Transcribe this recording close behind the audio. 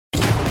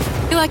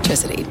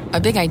Electricity, a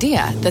big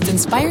idea that's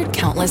inspired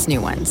countless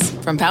new ones.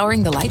 From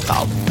powering the light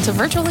bulb to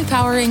virtually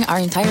powering our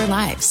entire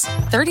lives.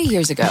 30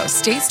 years ago,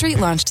 State Street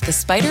launched the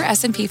SPDR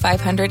S&P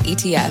 500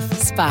 ETF,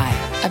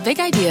 SPY. A big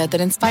idea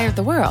that inspired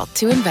the world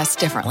to invest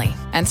differently.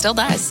 And still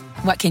does.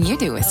 What can you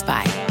do with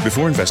SPY?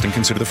 Before investing,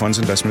 consider the fund's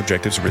investment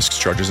objectives, risks,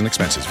 charges, and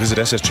expenses. Visit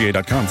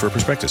ssga.com for a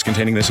prospectus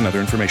containing this and other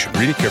information.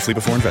 Read it carefully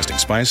before investing.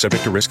 SPY is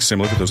subject to risks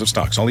similar to those of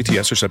stocks. All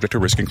ETFs are subject to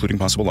risk, including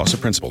possible loss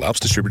of principal. Alps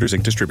Distributors,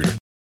 Inc. Distributor.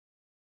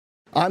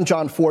 I'm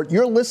John Fort.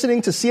 You're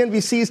listening to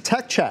CNBC's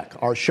Tech Check.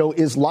 Our show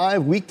is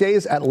live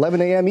weekdays at 11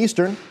 a.m.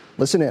 Eastern.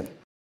 Listen in.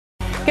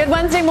 Good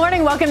Wednesday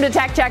morning. Welcome to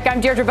Tech Check. I'm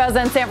Deirdre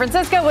Boza in San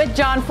Francisco with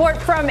John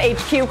Fort from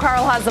HQ.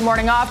 Carl has the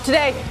morning off.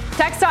 Today,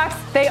 tech stocks,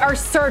 they are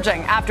surging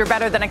after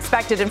better than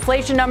expected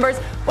inflation numbers.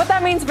 What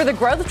that means for the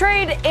growth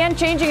trade and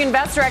changing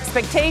investor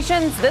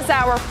expectations this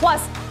hour.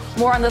 Plus,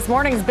 more on this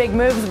morning's big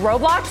moves.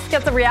 Roblox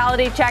gets a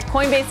reality check.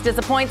 Coinbase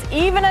disappoints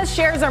even as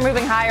shares are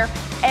moving higher.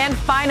 And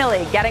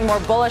finally, getting more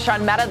bullish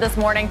on Meta this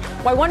morning.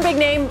 Why one big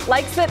name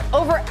likes it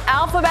over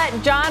Alphabet.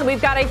 John,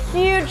 we've got a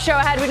huge show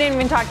ahead. We didn't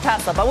even talk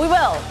Tesla, but we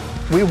will.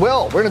 We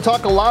will. We're going to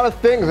talk a lot of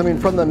things. I mean,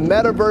 from the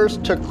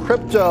metaverse to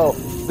crypto,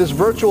 this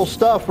virtual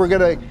stuff. We're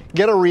going to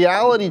get a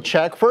reality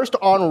check. First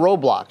on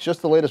Roblox,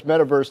 just the latest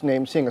metaverse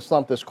name seeing a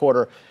slump this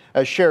quarter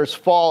as shares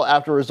fall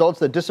after results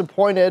that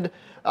disappointed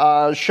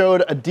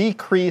showed a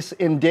decrease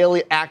in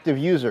daily active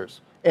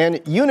users.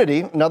 And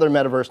Unity, another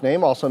metaverse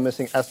name, also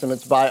missing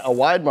estimates by a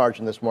wide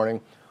margin this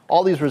morning.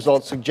 All these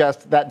results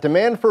suggest that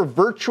demand for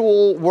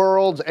virtual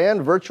worlds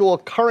and virtual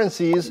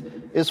currencies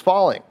is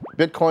falling.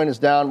 Bitcoin is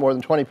down more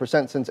than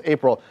 20% since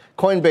April.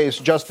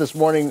 Coinbase just this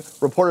morning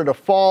reported a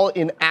fall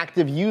in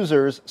active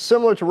users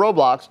similar to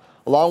Roblox,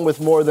 along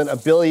with more than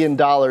 $1 billion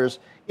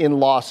in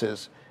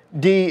losses.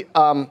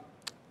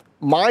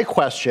 My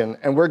question,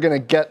 and we're going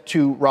to get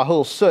to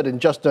Rahul Sood in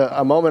just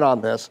a moment on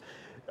this,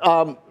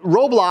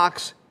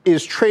 Roblox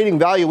is trading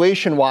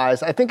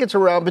valuation-wise, I think it's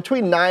around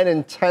between 9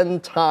 and 10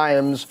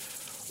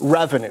 times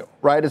revenue,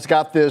 right? It's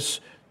got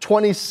this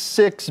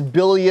 26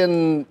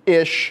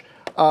 billion-ish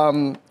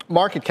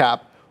market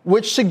cap,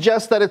 which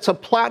suggests that it's a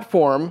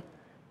platform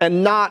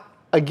and not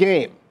a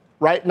game,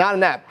 right? Not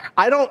an app.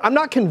 I'm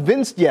not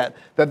convinced yet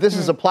that this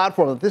is a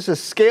platform, that this is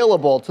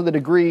scalable to the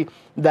degree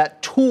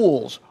that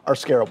tools are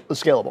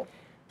scalable.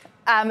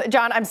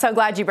 John, I'm so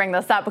glad you bring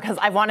this up because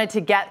I wanted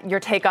to get your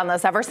take on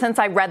this ever since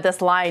I read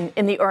this line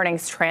in the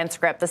earnings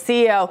transcript. The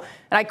CEO,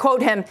 and I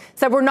quote him,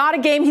 said, "We're not a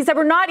game." He said,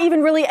 "We're not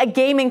even really a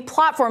gaming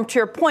platform." To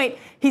your point,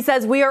 he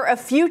says, "We are a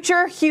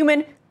future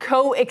human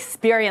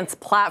co-experience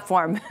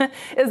platform."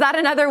 Is that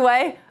another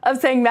way of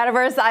saying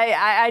metaverse?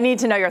 I need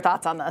to know your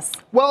thoughts on this.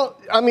 Well,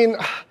 I mean,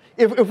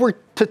 if we're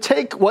to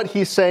take what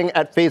he's saying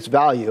at face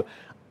value,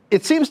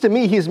 it seems to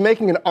me he's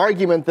making an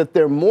argument that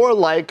they're more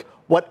like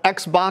what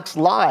Xbox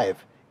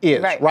Live is,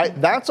 right?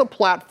 That's a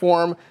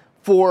platform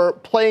for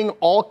playing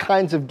all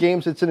kinds of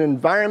games. It's an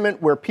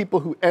environment where people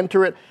who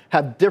enter it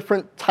have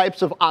different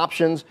types of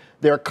options.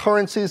 There are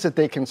currencies that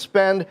they can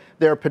spend.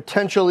 There are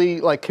potentially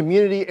like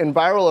community and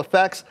viral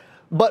effects.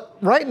 But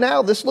right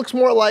now, this looks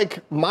more like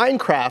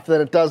Minecraft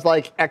than it does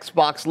like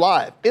Xbox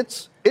Live.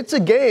 It's a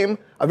game,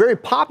 a very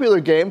popular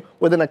game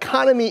with an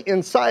economy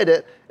inside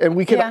it, and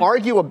we can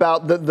argue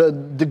about the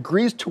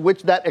degrees to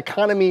which that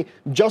economy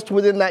just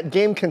within that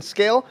game can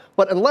scale.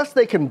 But unless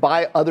they can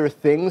buy other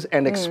things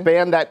and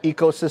expand that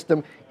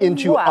ecosystem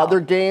into other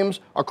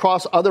games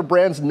across other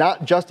brands,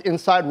 not just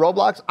inside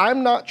Roblox,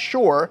 I'm not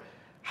sure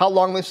how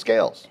long this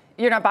scales.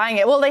 You're not buying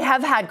it. Well, they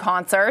have had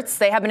concerts.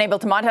 They have been able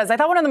to monetize. I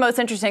thought one of the most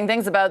interesting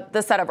things about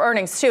this set of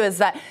earnings, too, is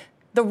that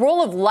the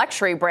role of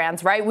luxury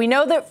brands, right? We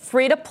know that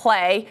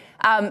free-to-play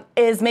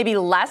is maybe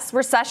less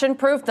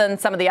recession-proof than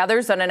some of the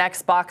others on an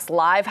Xbox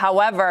Live.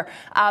 However,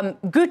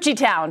 Gucci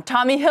Town,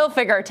 Tommy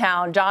Hilfiger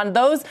Town, John,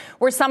 those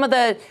were some of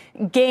the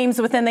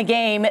games within the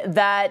game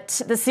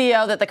that the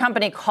CEO, that the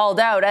company called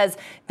out as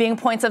being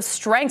points of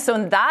strength. So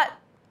in that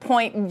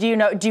point, do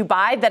you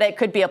buy that it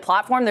could be a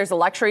platform? There's a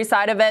luxury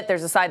side of it.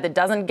 There's a side that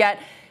doesn't get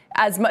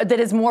that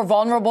is more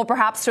vulnerable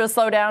perhaps to a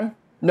slowdown?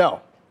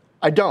 No,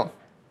 I don't.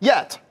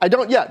 I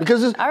don't yet,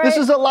 because this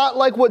is a lot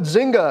like what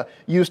Zynga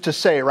used to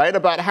say, right?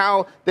 About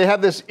how they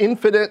have this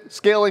infinite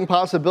scaling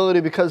possibility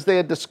because they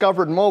had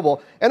discovered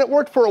mobile, and it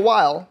worked for a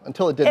while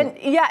until it didn't.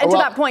 And to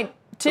that point,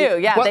 too,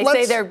 they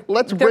say they're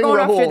going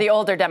after the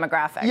older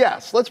demographic.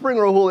 Yes, let's bring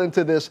Rahul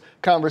into this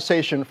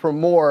conversation for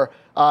more.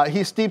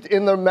 He's steeped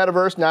in the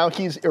metaverse now.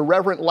 He's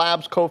Irreverent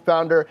Labs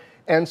co-founder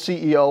and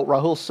CEO,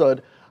 Rahul Sood.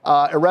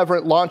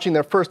 Irreverent launching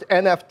their first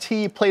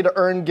NFT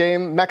play-to-earn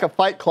game, Mecha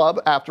Fight Club,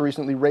 after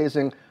recently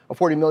raising a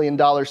 $40 million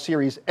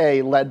Series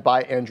A led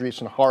by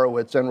Andreessen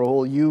Horowitz. And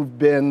Rahul, you've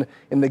been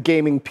in the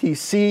gaming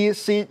PC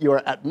seat.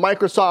 You're at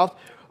Microsoft,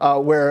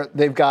 where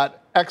they've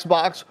got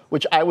Xbox,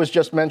 which I was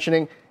just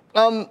mentioning.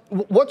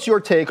 What's your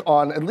take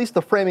on at least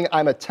the framing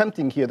I'm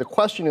attempting here? The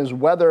question is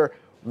whether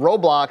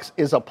Roblox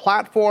is a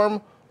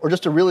platform or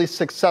just a really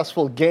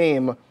successful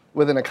game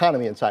with an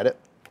economy inside it.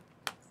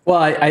 Well,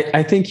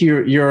 I think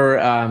your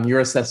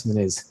assessment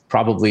is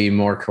probably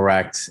more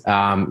correct.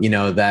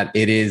 That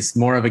it is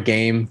more of a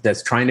game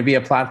that's trying to be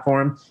a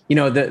platform.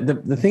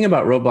 The thing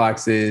about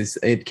Roblox is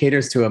it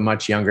caters to a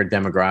much younger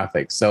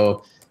demographic.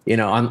 So,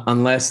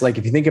 unless, like,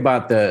 if you think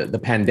about the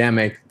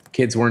pandemic,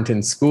 kids weren't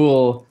in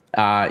school.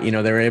 They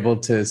were able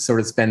to sort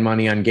of spend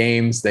money on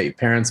games.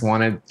 Parents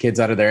wanted kids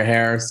out of their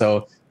hair,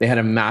 so they had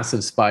a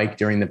massive spike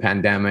during the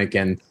pandemic,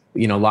 and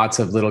lots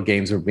of little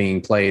games were being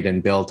played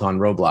and built on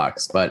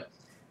Roblox. But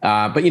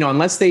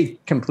unless they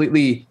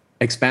completely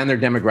expand their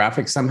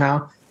demographics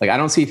somehow, like I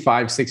don't see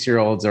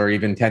 5-6-year-olds or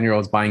even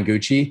 10-year-olds buying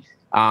Gucci.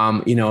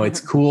 It's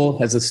cool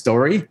as a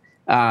story,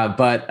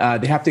 but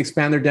they have to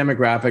expand their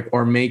demographic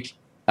or make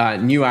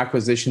new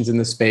acquisitions in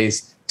the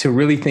space to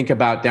really think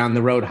about down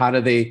the road, how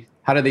do they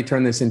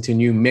turn this into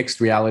new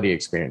mixed reality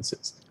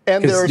experiences?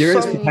 And there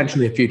is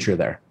potentially a future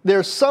there.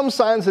 There's some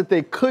signs that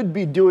they could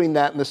be doing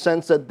that in the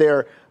sense that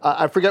their,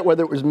 I forget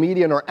whether it was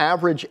median or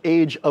average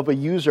age of a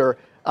user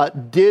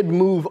did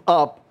move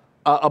up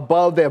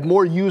above. They have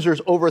more users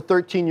over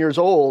 13 years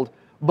old,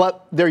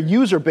 but their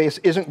user base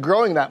isn't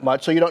growing that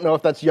much. So you don't know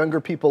if that's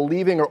younger people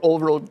leaving or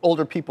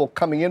older people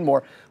coming in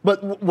more.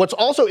 But what's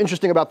also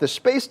interesting about this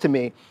space to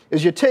me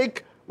is you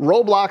take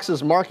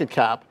Roblox's market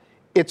cap,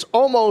 it's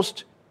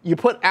almost, you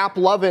put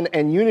AppLovin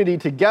and Unity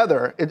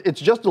together,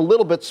 it's just a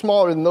little bit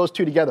smaller than those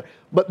two together.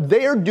 But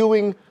they're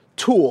doing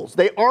tools.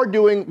 They are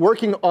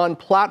working on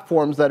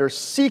platforms that are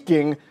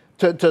seeking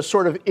to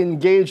sort of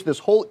engage this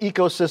whole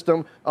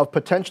ecosystem of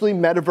potentially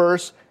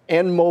metaverse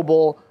and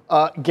mobile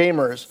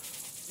gamers.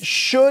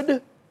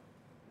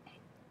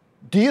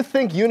 Do you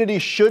think Unity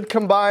should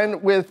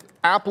combine with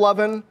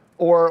AppLovin,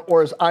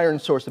 or is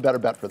ironSource a better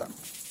bet for them?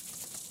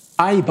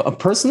 I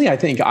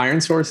think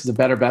ironSource is a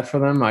better bet for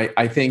them. I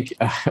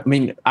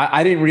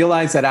didn't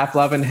realize that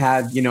AppLovin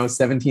had,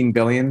 17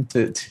 billion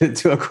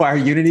to acquire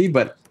Unity,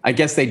 but I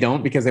guess they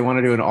don't because they want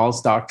to do an all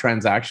stock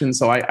transaction.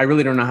 So I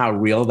really don't know how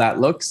real that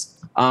looks.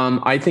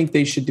 I think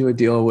they should do a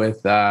deal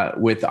with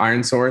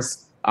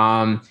ironSource.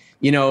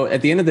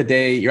 At the end of the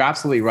day, you're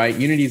absolutely right.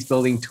 Unity's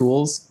building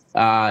tools.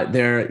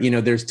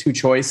 There's two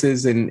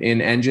choices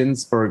in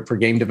engines for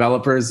game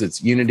developers.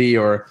 It's Unity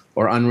or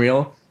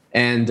Unreal.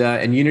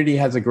 And Unity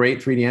has a great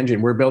 3D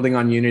engine. We're building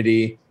on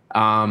Unity.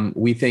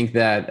 We think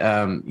that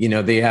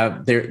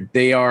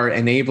they are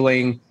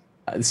enabling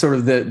sort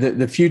of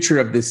the future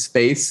of this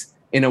space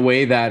in a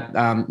way that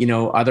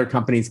other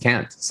companies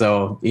can't.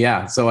 So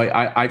yeah,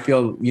 I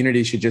feel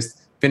Unity should just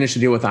finish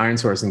the deal with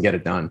ironSource and get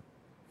it done.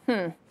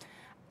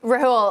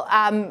 Rahul,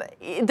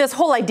 this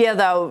whole idea,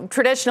 though,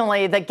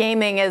 traditionally that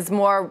gaming is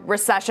more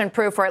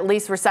recession-proof or at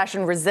least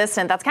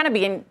recession-resistant, that's kind of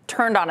being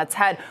turned on its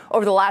head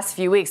over the last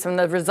few weeks from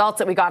the results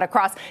that we got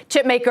across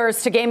chip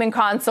makers to gaming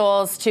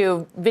consoles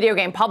to video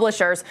game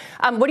publishers.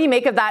 What do you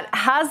make of that?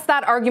 Has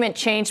that argument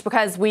changed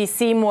because we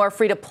see more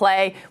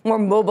free-to-play, more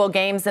mobile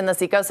games in this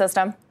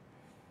ecosystem?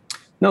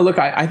 No, look,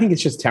 I think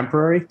it's just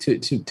temporary,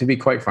 to be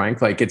quite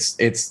frank. Like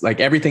it's like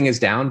everything is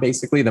down,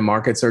 basically. The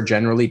markets are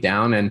generally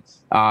down. And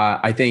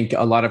I think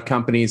a lot of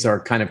companies are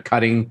kind of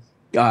cutting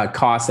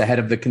costs ahead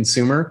of the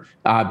consumer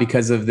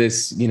because of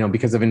this,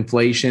 because of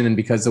inflation and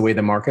because of the way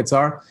the markets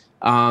are.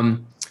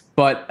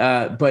 But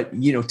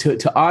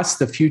to us,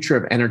 the future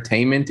of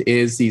entertainment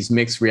is these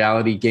mixed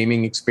reality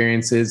gaming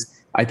experiences.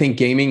 I think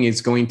gaming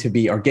is going to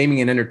be, or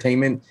gaming and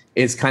entertainment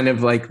is kind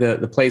of like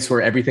the place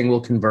where everything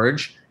will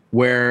converge,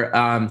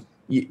 where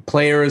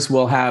players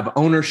will have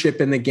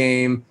ownership in the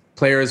game.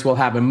 Players will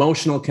have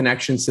emotional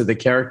connections to the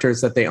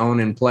characters that they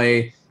own and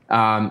play.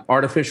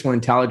 Artificial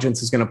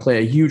intelligence is going to play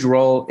a huge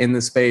role in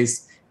the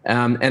space.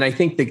 And I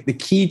think the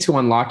key to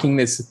unlocking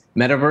this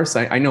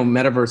metaverse, I know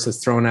metaverse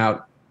has thrown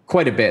out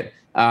quite a bit,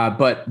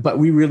 but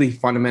we really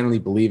fundamentally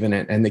believe in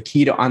it. And the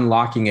key to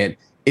unlocking it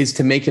is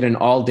to make it an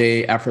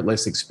all-day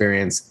effortless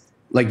experience.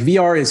 Like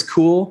VR is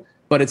cool,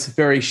 but it's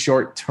very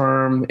short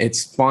term.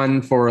 It's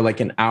fun for like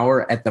an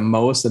hour at the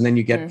most, and then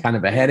you get kind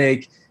of a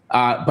headache.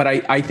 But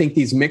I think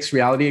these mixed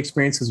reality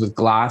experiences with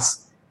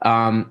glass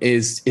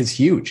is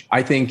huge.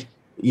 I think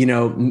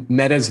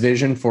Meta's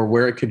vision for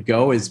where it could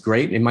go is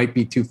great. It might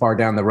be too far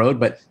down the road,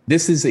 but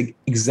this is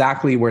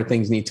exactly where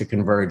things need to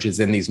converge, is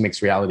in these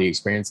mixed reality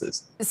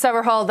experiences. So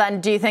Rahul,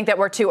 then do you think that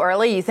we're too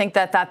early? You think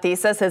that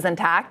thesis is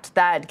intact,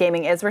 that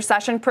gaming is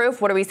recession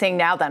proof? What are we seeing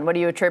now then? What do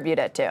you attribute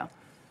it to?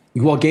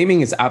 Well,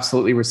 gaming is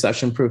absolutely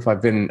recession-proof.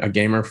 I've been a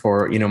gamer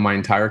for, my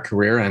entire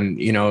career. And,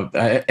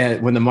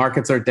 when the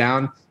markets are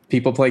down,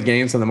 people play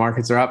games. When the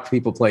markets are up,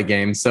 people play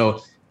games.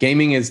 So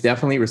gaming is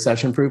definitely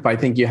recession-proof. I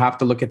think you have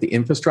to look at the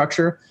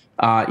infrastructure,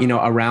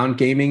 around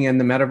gaming and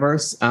the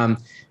metaverse.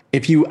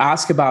 If you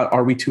ask about,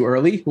 are we too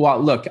early? Well,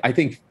 look, I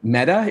think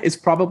Meta is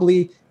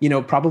probably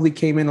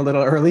came in a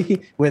little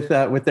early with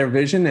their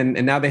vision.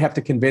 And now they have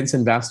to convince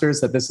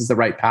investors that this is the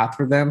right path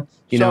for them,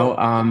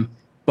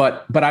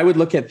 But I would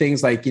look at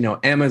things like,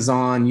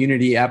 Amazon,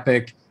 Unity,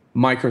 Epic,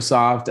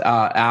 Microsoft,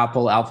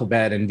 Apple,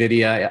 Alphabet,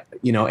 NVIDIA,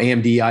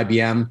 AMD,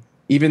 IBM,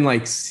 even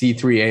like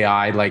C3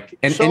 AI,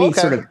 any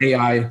sort of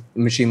AI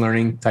machine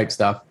learning type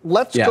stuff.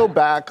 Let's go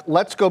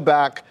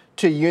back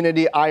to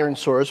Unity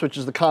ironSource, which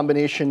is the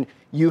combination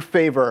you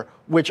favor,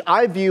 which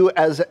I view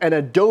as an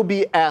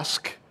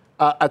Adobe-esque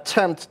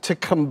attempt to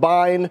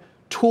combine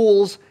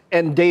tools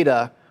and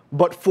data,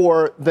 but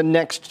for the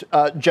next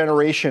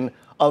generation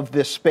of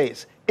this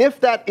space. If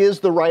that is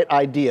the right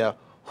idea,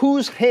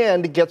 whose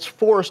hand gets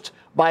forced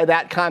by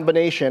that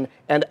combination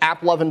and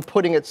AppLovin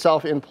putting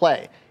itself in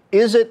play?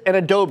 Is it an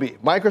Adobe?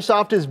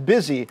 Microsoft is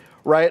busy,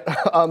 right,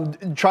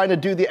 trying to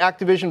do the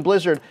Activision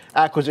Blizzard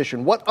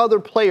acquisition. What other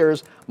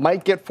players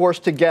might get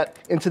forced to get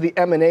into the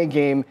M&A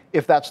game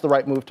if that's the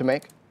right move to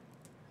make?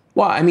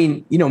 Well, I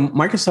mean,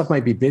 Microsoft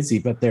might be busy,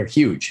 but they're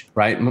huge,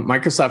 right?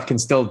 Microsoft can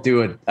still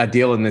do a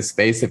deal in this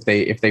space if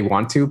they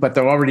want to, but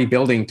they're already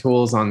building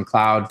tools on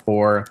cloud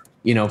for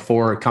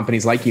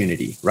companies like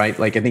Unity, right?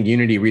 Like I think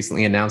Unity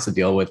recently announced a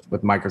deal with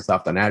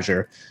Microsoft on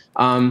Azure.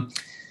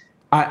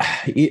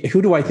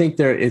 Who do I think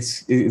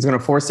is going to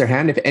force their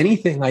hand? If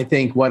anything, I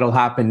think what'll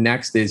happen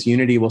next is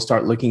Unity will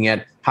start looking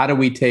at how do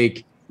we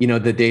take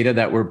the data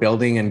that we're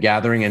building and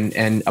gathering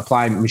and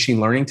apply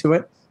machine learning to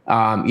it.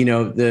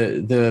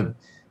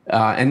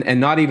 And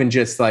not even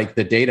just like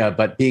the data,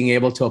 but being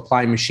able to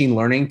apply machine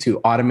learning to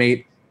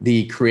automate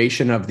the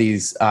creation of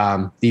these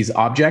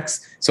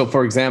objects. So,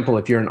 for example,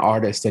 if you're an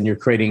artist and you're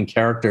creating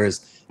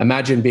characters,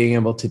 imagine being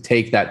able to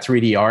take that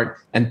 3D art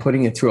and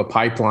putting it through a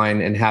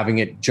pipeline and having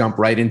it jump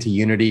right into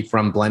Unity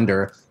from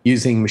Blender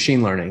using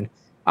machine learning.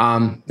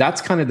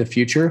 That's kind of the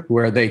future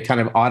where they kind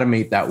of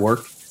automate that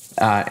work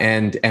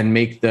and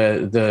make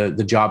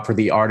the job for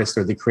the artist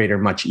or the creator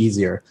much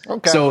easier.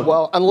 Okay. So,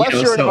 well, unless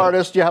you're an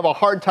artist, you have a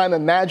hard time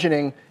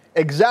imagining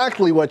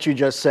exactly what you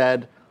just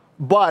said,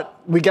 but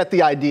we get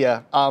the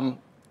idea.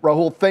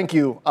 Rahul, thank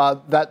you.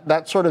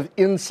 That sort of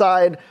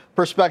inside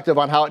perspective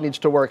on how it needs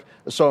to work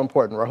is so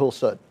important. Rahul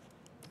Sood.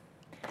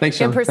 Thanks,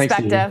 John. Good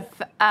perspective.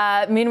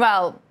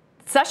 Meanwhile,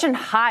 session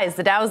highs.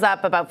 The Dow's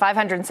up about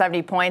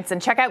 570 points.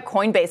 And check out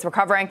Coinbase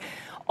recovering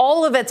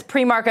all of its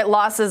pre-market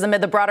losses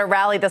amid the broader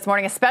rally this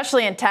morning,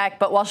 especially in tech.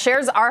 But while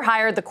shares are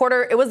higher, the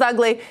quarter, it was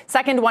ugly.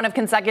 Second one of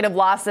consecutive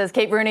losses.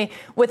 Kate Rooney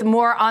with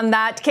more on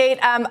that. Kate,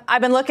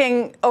 I've been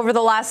looking over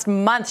the last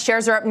month.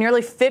 Shares are up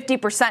nearly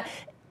 50%.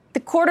 The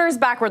quarter is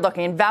backward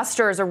looking.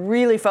 Investors are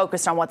really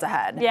focused on what's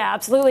ahead. Yeah,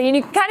 absolutely. And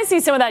you can kind of see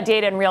some of that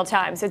data in real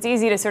time. So it's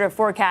easy to sort of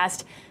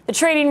forecast the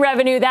trading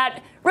revenue.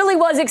 That really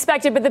was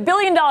expected. But the $1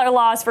 billion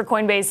loss for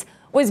Coinbase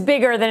was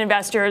bigger than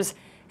investors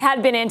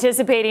had been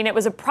anticipating. It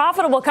was a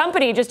profitable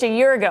company just a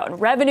year ago. And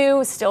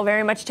revenue still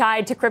very much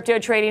tied to crypto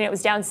trading. It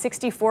was down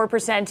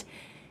 64%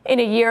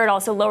 in a year. It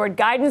also lowered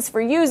guidance for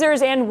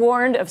users and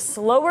warned of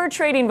slower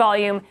trading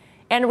volume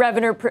and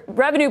revenue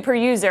per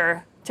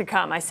user to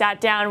come. I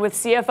sat down with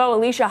CFO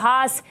Alesia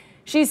Haas.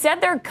 She said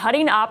they're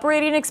cutting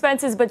operating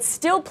expenses, but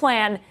still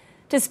plan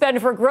to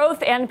spend for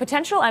growth and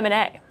potential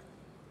M&A.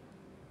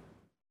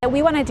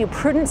 We want to do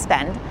prudent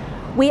spend.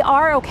 We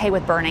are okay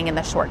with burning in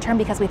the short term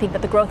because we think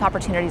that the growth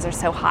opportunities are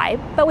so high,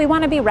 but we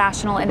want to be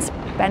rational and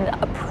spend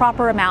a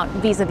proper amount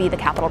vis-a-vis the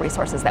capital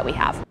resources that we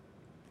have.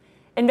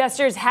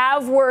 Investors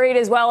have worried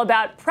as well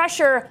about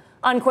pressure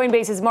on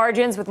Coinbase's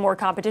margins with more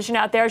competition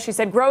out there. She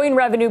said growing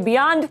revenue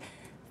beyond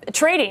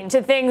trading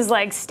to things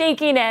like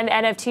staking and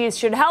NFTs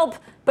should help,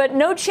 but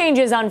no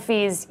changes on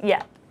fees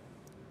yet.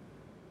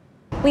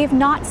 We have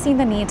not seen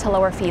the need to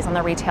lower fees on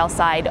the retail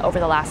side over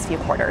the last few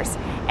quarters.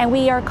 And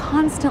we are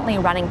constantly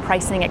running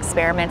pricing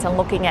experiments and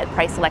looking at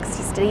price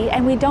elasticity,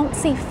 and we don't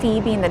see fee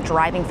being the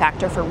driving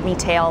factor for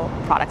retail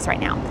products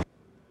right now.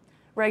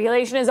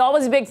 Regulation is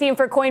always a big theme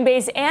for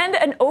Coinbase and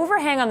an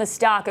overhang on the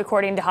stock,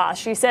 according to Haas.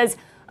 She says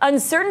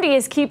uncertainty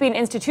is keeping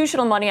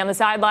institutional money on the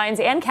sidelines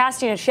and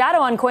casting a shadow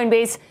on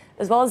Coinbase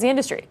as well as the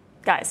industry.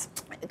 Guys.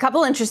 A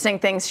couple interesting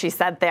things she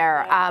said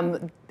there.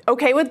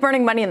 Okay with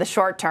burning money in the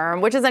short term,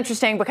 which is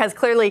interesting because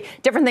clearly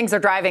different things are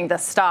driving the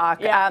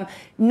stock. Yeah.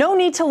 No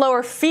need to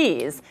lower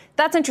fees.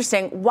 That's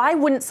interesting. Why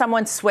wouldn't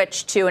someone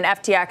switch to an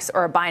FTX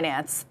or a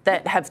Binance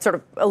that have sort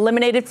of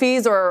eliminated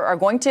fees or are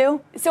going to?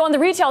 So on the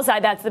retail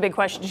side, that's the big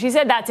question. She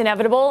said that's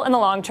inevitable in the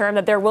long term,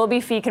 that there will be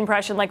fee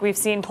compression like we've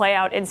seen play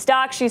out in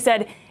stocks. She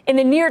said in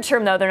the near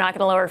term, though, they're not going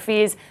to lower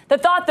fees. The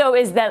thought, though,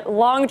 is that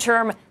long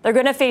term, they're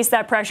going to face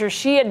that pressure.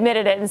 She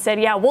admitted it and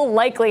said, yeah, we'll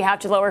likely have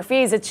to lower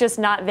fees. It's just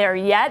not there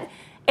yet.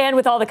 And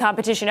with all the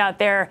competition out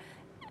there,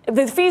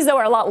 the fees, though,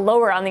 are a lot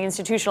lower on the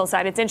institutional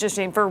side. It's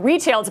interesting. For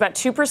retail, it's about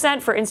 2%.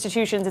 For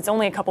institutions, it's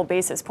only a couple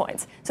basis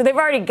points. So they've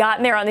already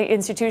gotten there on the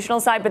institutional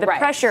side, but the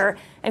pressure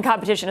and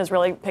competition is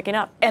really picking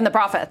up. And the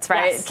profits,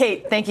 right? Yes.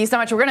 Kate, thank you so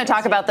much. We're going to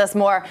talk about this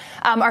more.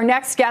 Our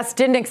next guest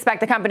didn't expect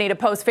the company to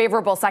post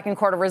favorable second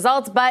quarter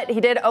results, but he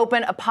did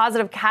open a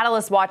positive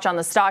catalyst watch on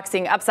the stock,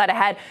 seeing upside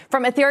ahead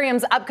from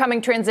Ethereum's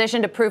upcoming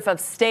transition to proof of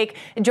stake.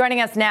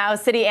 Joining us now,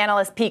 Citi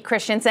analyst Pete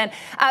Christiansen.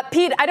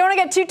 Pete, I don't want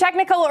to get too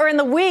technical or in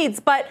the weeds,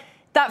 but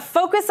that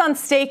focus on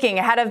staking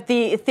ahead of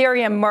the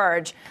Ethereum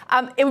merge,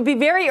 it would be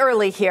very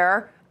early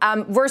here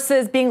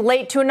versus being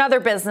late to another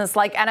business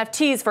like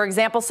NFTs, for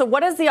example. So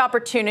what is the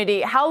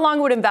opportunity? How long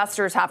would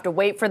investors have to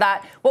wait for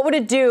that? What would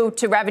it do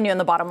to revenue and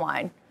the bottom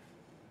line?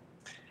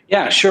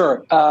 Yeah,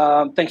 sure.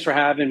 Thanks for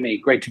having me.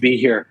 Great to be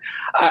here.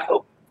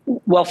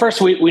 Well,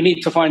 first, we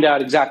need to find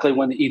out exactly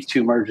when the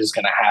ETH2 merge is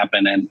going to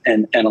happen.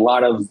 And a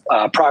lot of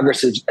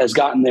progress has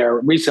gotten there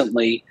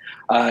recently.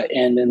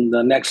 And in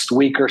the next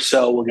week or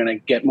so, we're going to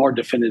get more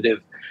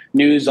definitive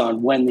news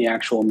on when the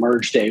actual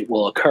merge date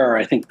will occur.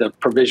 I think the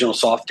provisional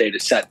soft date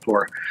is set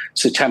for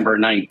September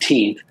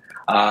 19th.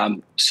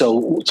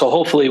 So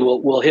hopefully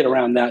we'll hit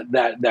around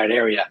that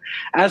area.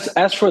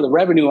 As for the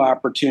revenue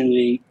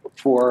opportunity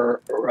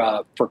for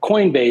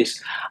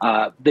Coinbase,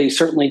 they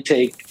certainly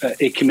take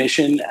a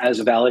commission as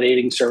a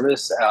validating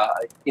service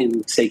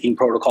in staking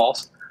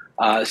protocols.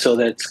 So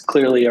that's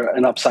clearly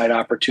an upside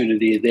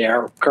opportunity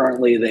there.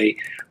 Currently, they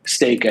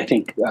stake, I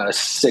think,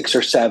 6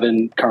 or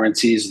 7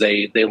 currencies.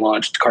 They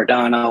launched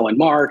Cardano in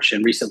March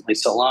and recently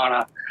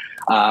Solana.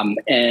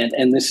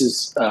 And this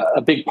is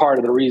a big part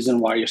of the reason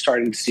why you're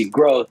starting to see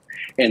growth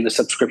in the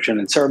subscription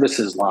and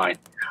services line.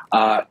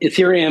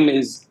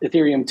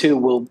 Ethereum too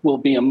will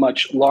be a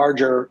much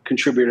larger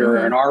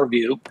contributor in our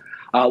view.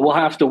 We'll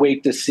have to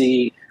wait to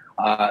see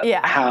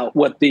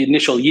what the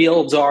initial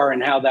yields are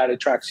and how that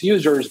attracts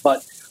users,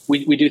 but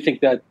we do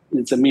think that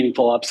it's a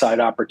meaningful upside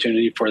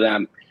opportunity for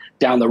them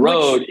down the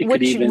road.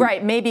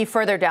 Maybe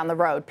further down the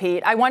road,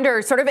 Pete. I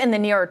wonder, sort of in the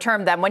nearer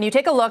term then, when you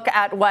take a look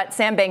at what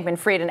Sam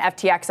Bankman-Fried and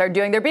FTX are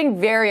doing, they're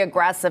being very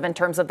aggressive in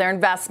terms of their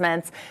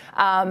investments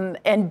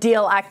and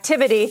deal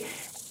activity.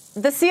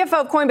 The CFO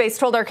of Coinbase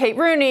told our Kate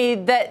Rooney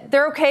that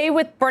they're okay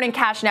with burning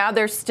cash now.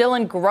 They're still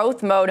in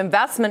growth mode,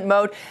 investment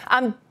mode.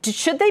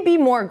 Should they be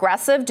more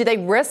aggressive? Do they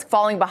risk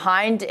falling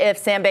behind if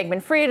Sam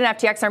Bankman-Fried and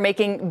FTX are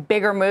making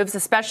bigger moves,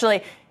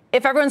 especially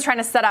if everyone's trying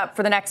to set up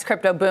for the next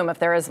crypto boom, if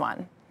there is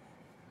one?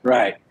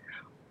 Right.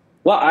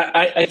 Well,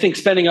 I think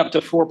spending up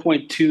to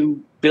 $4.2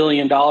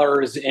 billion in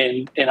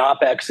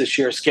OPEX this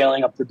year,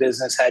 scaling up the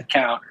business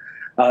headcount,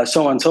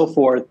 so on and so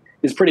forth,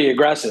 is pretty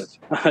aggressive,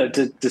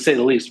 to say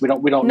the least. We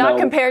don't know not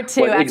compared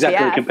to what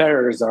exactly the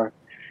competitors are.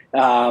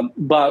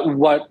 But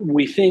what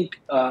we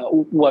think,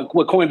 what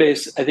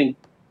Coinbase, I think,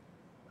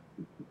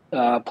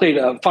 played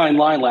a fine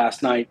line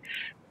last night,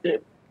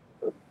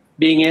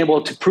 being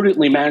able to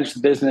prudently manage the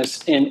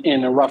business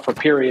in a rougher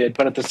period,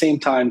 but at the same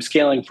time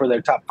scaling for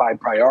their top 5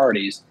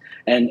 priorities.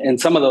 And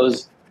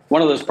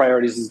one of those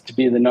priorities is to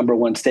be the number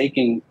one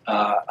staking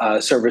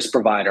service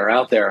provider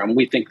out there. And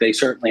we think they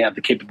certainly have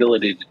the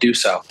capability to do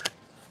so.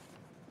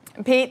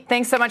 Pete,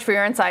 thanks so much for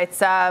your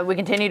insights. We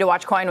continue to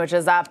watch Coin, which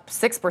is up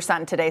 6%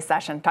 in today's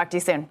session. Talk to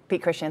you soon.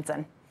 Pete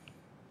Christiansen.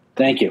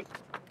 Thank you.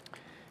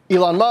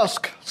 Elon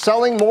Musk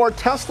selling more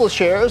Tesla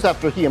shares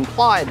after he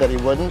implied that he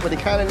wouldn't, but he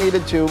kind of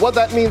needed to. What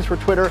that means for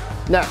Twitter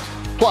next.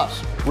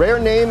 Plus, rare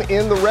name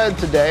in the red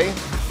today.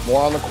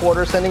 More on the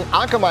quarter, sending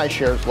Akamai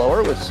shares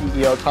lower with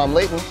CEO Tom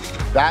Layton.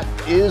 That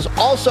is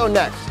also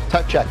next.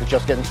 Tech Check is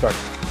just getting started.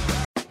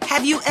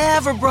 Have you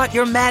ever brought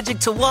your magic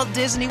to Walt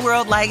Disney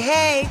World like,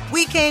 hey,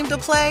 we came to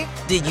play?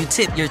 Did you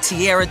tip your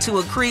tiara to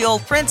a Creole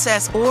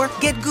princess or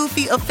get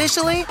goofy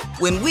officially?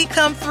 When we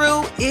come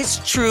through, it's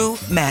true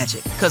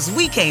magic, because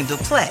we came to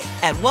play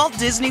at Walt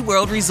Disney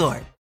World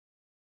Resort.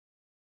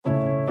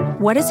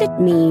 What does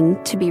it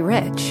mean to be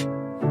rich?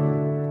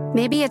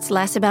 Maybe it's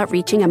less about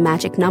reaching a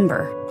magic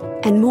number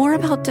and more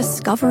about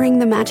discovering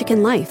the magic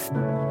in life.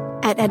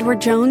 At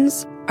Edward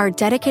Jones, our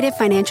dedicated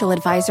financial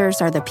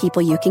advisors are the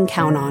people you can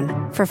count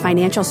on for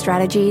financial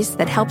strategies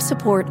that help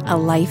support a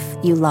life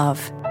you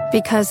love.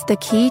 Because the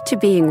key to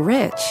being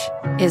rich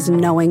is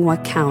knowing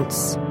what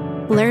counts.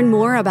 Learn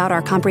more about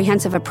our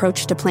comprehensive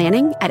approach to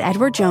planning at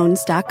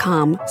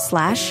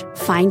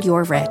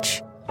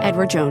edwardjones.com/findyourrich.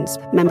 Edward Jones,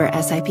 member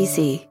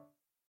SIPC.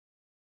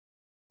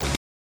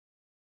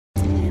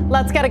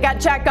 Let's get a gut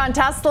check on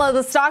Tesla.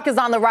 The stock is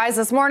on the rise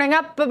this morning,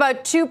 up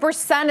about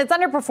 2%. It's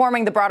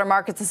underperforming the broader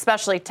markets,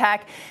 especially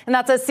tech. And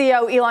that's as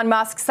CEO Elon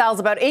Musk sells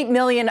about 8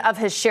 million of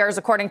his shares,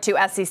 according to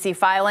SEC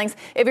filings.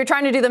 If you're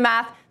trying to do the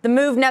math, the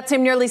move nets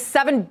him nearly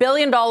 $7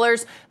 billion,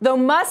 though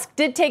Musk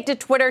did take to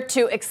Twitter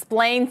to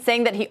explain,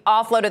 saying that he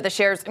offloaded the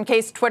shares in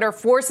case Twitter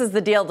forces the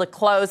deal to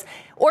close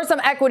or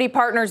some equity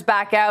partners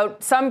back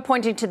out, some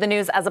pointing to the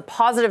news as a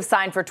positive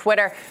sign for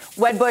Twitter.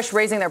 Wedbush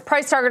raising their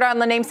price target on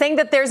the name, saying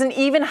that there's an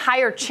even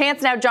higher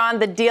chance now, John,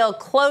 the deal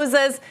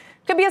closes.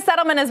 Could be a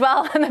settlement as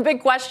well. And the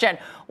big question,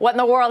 what in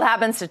the world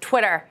happens to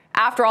Twitter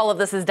after all of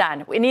this is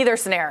done, in either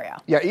scenario?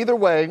 Yeah, either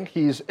way,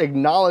 he's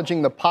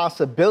acknowledging the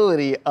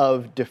possibility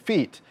of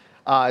defeat.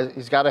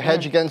 He's got a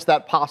hedge against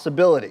that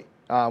possibility.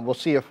 We'll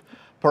see if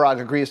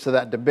Parag agrees to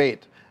that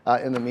debate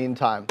in the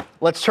meantime.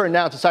 Let's turn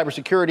now to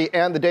cybersecurity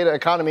and the data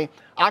economy.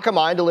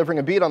 Akamai delivering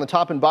a beat on the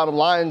top and bottom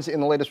lines in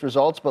the latest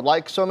results, but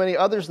like so many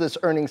others this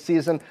earnings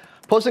season,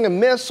 posting a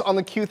miss on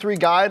the Q3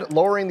 guide,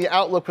 lowering the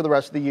outlook for the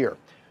rest of the year.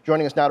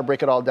 Joining us now to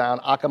break it all down,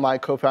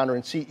 Akamai co-founder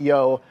and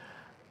CEO,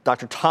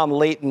 Dr. Tom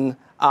Layton.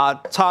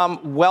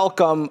 Tom,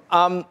 welcome.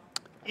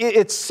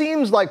 It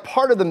seems like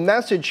part of the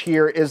message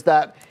here is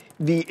that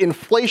the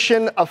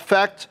inflation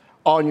effect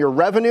on your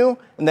revenue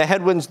and the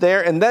headwinds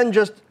there, and then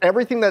just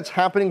everything that's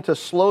happening to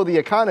slow the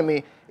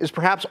economy is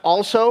perhaps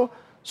also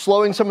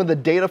slowing some of the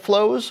data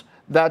flows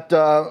that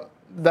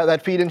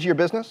feed into your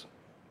business?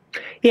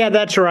 Yeah,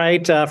 that's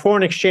right.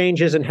 Foreign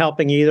exchange isn't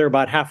helping either.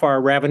 About half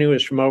our revenue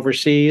is from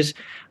overseas.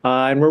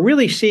 And we're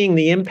really seeing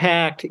the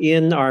impact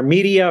in our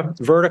media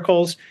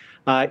verticals,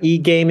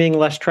 e-gaming,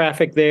 less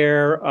traffic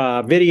there,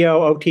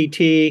 video,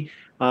 OTT,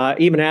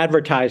 even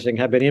advertising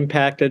have been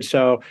impacted.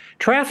 So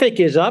traffic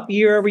is up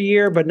year over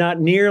year, but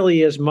not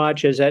nearly as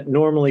much as it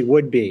normally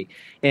would be.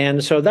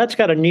 And so that's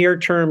got a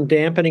near-term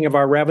dampening of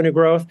our revenue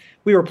growth.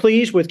 We were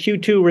pleased with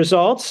Q2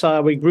 results.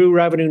 We grew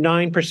revenue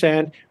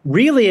 9%.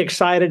 Really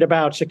excited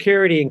about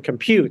security and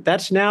compute.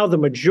 That's now the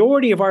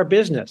majority of our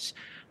business.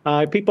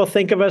 People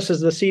think of us as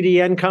the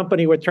CDN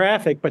company with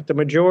traffic, but the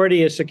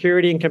majority is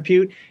security and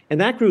compute. And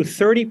that grew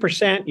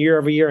 30% year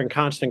over year in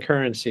constant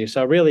currency.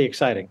 So really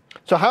exciting.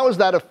 So how is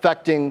that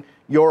affecting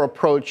your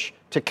approach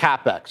to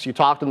CapEx? You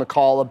talked in the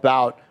call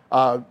about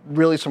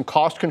really some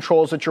cost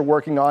controls that you're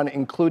working on,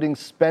 including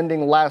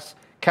spending less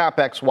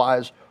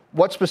CapEx-wise.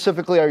 What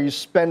specifically are you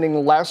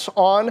spending less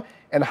on,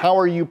 and how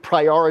are you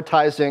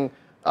prioritizing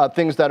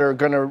things that are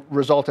going to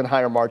result in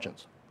higher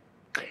margins?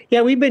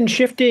 Yeah, we've been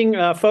shifting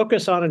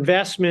focus on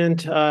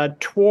investment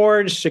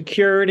towards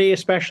security,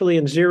 especially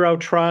in Zero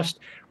Trust,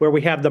 where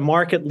we have the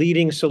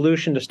market-leading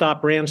solution to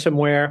stop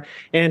ransomware,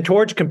 and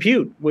towards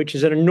compute, which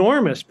is an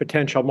enormous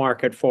potential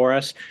market for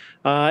us.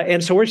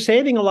 And so we're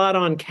saving a lot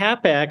on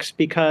CapEx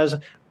because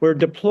we're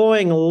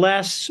deploying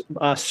less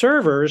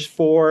servers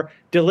for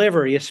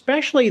delivery,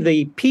 especially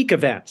the peak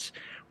events,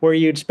 where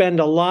you'd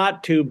spend a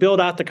lot to build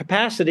out the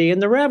capacity,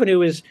 and the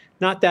revenue is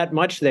not that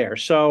much there.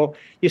 So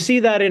you see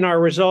that in our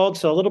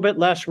results, a little bit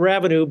less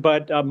revenue,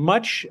 but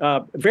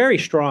very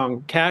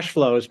strong cash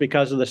flows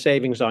because of the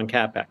savings on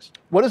CapEx.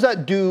 What does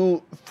that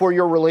do for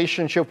your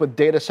relationship with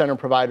data center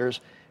providers?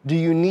 Do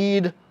you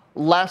need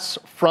less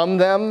from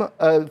them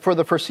for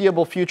the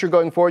foreseeable future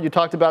going forward? You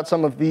talked about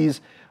some of these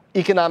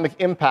economic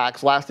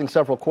impacts lasting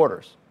several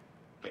quarters.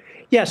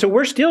 Yeah, so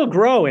we're still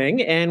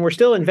growing and we're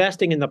still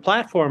investing in the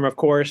platform, of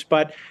course,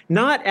 but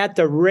not at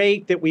the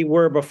rate that we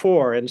were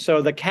before. And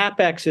so the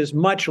CapEx is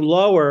much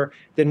lower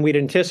than we'd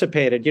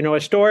anticipated. You know,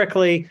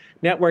 historically,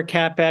 network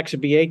CapEx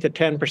would be 8 to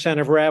 10%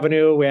 of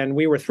revenue, and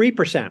we were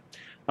 3%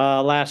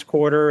 last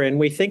quarter, and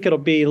we think it'll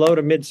be low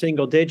to mid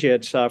single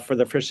digits for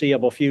the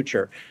foreseeable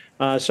future.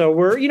 So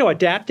we're,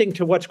 adapting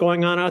to what's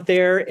going on out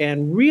there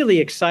and really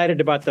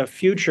excited about the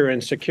future in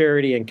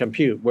security and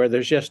compute, where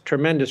there's just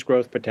tremendous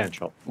growth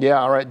potential. Yeah,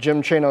 all right.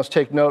 Jim Chanos,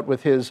 take note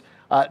with his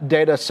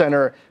data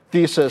center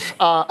thesis.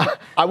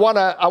 I want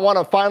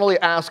to finally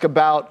ask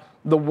about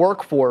the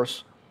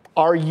workforce.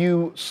 Are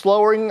you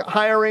slowing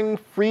hiring,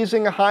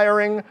 freezing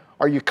hiring?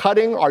 Are you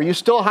cutting? Are you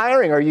still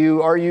hiring? Are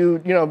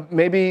you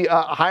maybe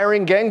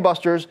hiring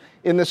gangbusters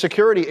in the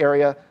security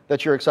area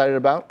that you're excited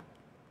about?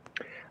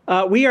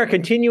 We are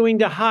continuing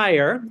to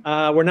hire.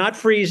 We're not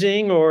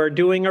freezing or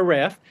doing a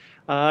RIF.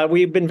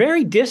 We've been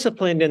very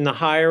disciplined in the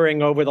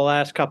hiring over the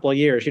last couple of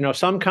years.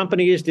 Some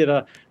companies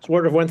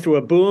went through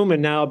a boom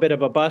and now a bit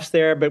of a bust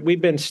there, but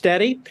we've been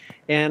steady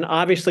and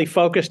obviously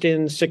focused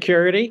in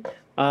security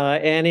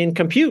and in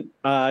compute.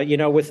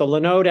 With the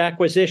Linode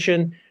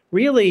acquisition,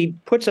 really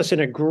puts us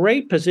in a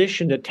great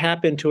position to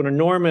tap into an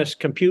enormous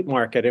compute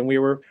market. And we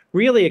were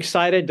really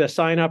excited to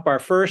sign up our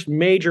first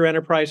major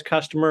enterprise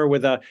customer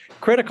with a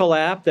critical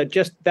app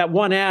that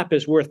one app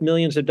is worth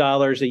millions of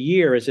dollars a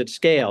year as it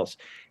scales.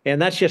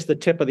 And that's just the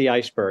tip of the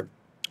iceberg.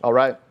 All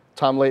right.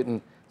 Tom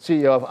Leighton,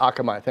 CEO of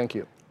Akamai. Thank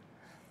you.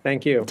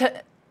 Thank you.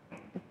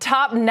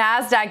 Top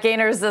NASDAQ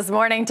gainers this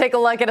morning. Take a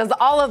look at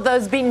all of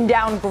those beaten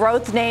down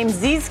growth names.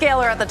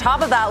 Zscaler at the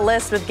top of that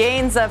list with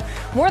gains of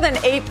more than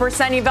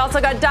 8%. You've also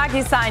got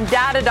DocuSign,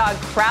 Datadog,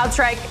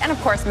 CrowdStrike, and of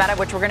course Meta,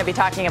 which we're going to be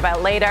talking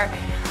about later.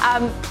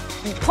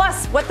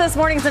 Plus, what this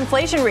morning's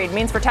inflation read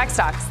means for tech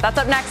stocks. That's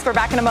up next. We're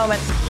back in a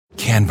moment.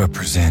 Canva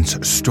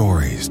presents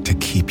stories to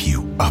keep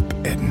you up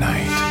at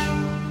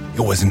night.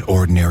 It was an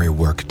ordinary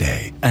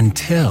workday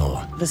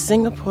until the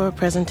Singapore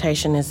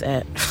presentation is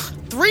at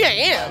 3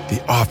 a.m.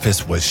 The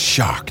office was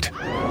shocked.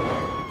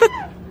 But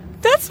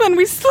that's when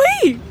we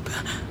sleep.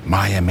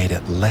 Maya made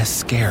it less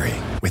scary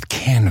with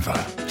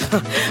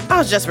Canva.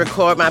 I'll just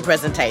record my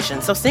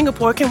presentation so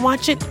Singapore can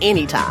watch it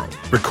anytime.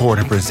 Record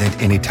and present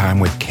anytime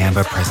with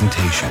Canva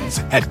presentations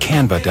at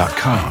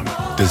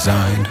canva.com.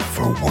 Designed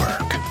for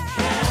work.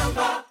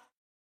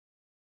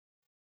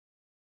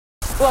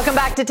 Welcome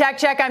back to Tech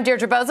Check. I'm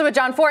Deirdre Bosa with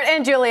John Fort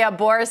and Julia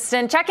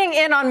Borston. Checking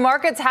in on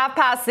markets half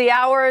past the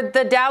hour.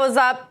 The Dow is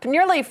up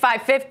nearly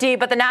 550,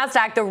 but the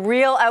NASDAQ, the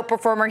real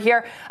outperformer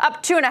here,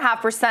 up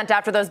 2.5%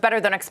 after those better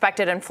than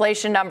expected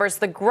inflation numbers.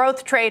 The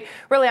growth trade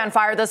really on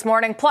fire this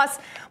morning. Plus,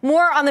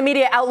 more on the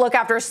media outlook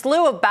after a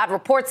slew of bad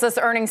reports this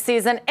earnings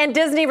season. And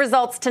Disney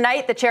results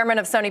tonight. The chairman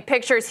of Sony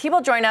Pictures, he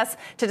will join us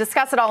to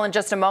discuss it all in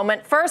just a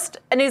moment. First,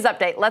 a news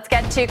update. Let's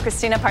get to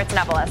Christina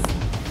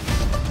Partsinevelos.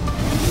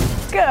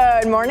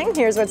 Good morning.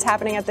 Here's what's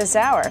happening at this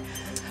hour.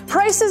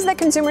 Prices that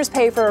consumers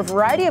pay for a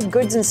variety of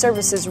goods and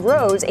services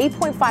rose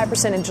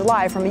 8.5% in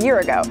July from a year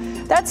ago.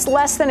 That's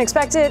less than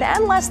expected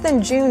and less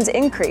than June's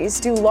increase,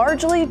 due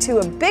largely to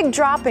a big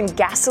drop in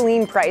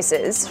gasoline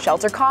prices.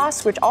 Shelter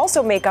costs, which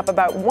also make up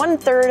about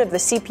 1/3 of the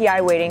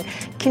CPI weighting,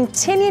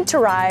 continued to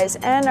rise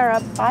and are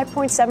up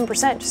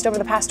 5.7% just over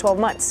the past 12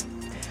 months.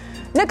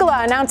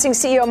 Nikola announcing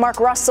CEO Mark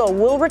Russell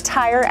will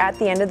retire at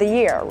the end of the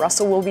year.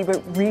 Russell will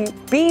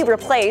be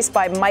replaced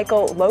by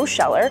Michael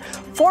Lohscheller,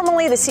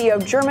 formerly the CEO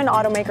of German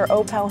automaker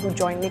Opel, who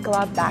joined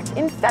Nikola back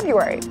in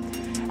February.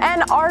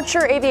 And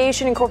Archer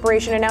Aviation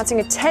Incorporation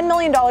announcing a $10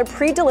 million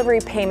pre-delivery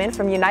payment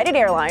from United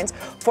Airlines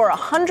for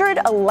 100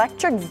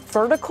 electric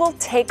vertical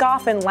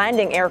takeoff and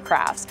landing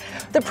aircrafts.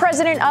 The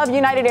president of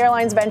United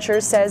Airlines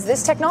Ventures says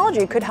this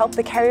technology could help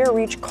the carrier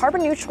reach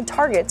carbon neutral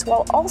targets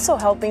while also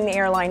helping the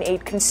airline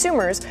aid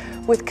consumers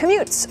with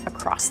commutes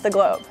across the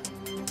globe.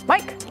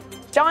 Mike,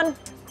 John,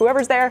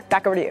 whoever's there,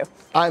 back over to you.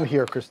 I'm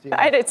here, Christina.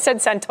 I said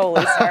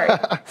Santoli, sorry.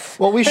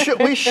 Well, we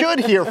should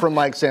hear from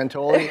Mike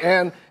Santoli,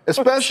 and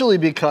especially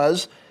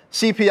because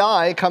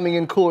CPI coming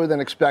in cooler than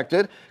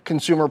expected,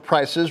 consumer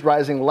prices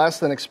rising less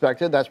than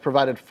expected. That's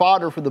provided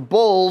fodder for the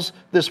bulls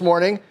this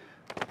morning.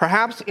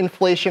 Perhaps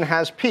inflation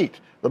has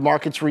peaked. The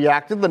market's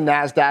reacted. The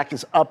NASDAQ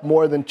is up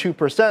more than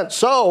 2%.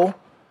 So,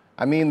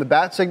 the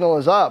bat signal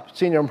is up.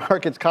 Senior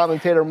markets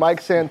commentator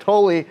Mike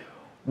Santoli,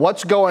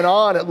 what's going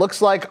on? It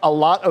looks like a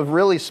lot of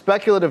really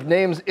speculative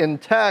names in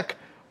tech.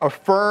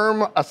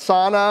 Affirm,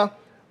 Asana,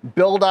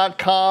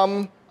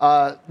 Bill.com,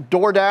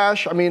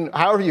 DoorDash.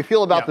 However you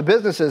feel about the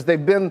businesses,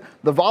 they've been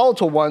the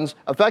volatile ones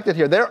affected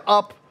here. They're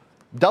up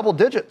double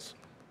digits.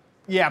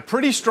 Yeah,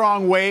 pretty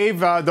strong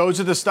wave. Those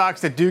are the stocks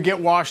that do get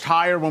washed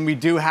higher when we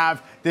do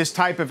have this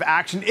type of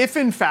action. If,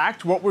 in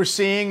fact, what we're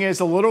seeing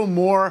is a little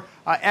more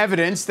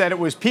evidence that it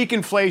was peak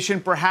inflation,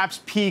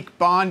 perhaps peak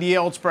bond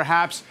yields,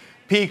 perhaps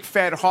peak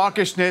Fed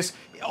hawkishness,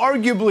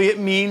 arguably it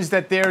means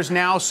that there's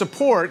now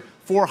support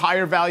for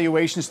higher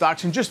valuation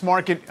stocks and just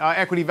market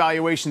equity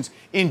valuations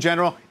in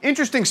general.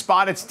 Interesting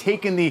spot it's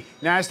taken the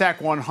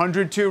NASDAQ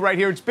 100 to right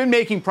here. It's been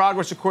making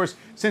progress, of course,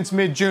 since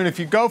mid-June. If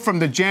you go from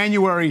the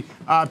January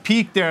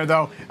peak there,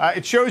 though,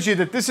 it shows you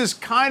that this is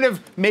kind of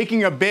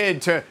making a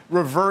bid to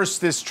reverse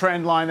this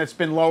trend line that's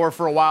been lower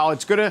for a while.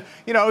 It's going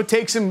to,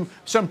 take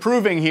some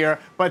proving here,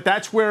 but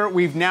that's where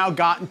we've now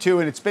gotten to,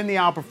 and it's been the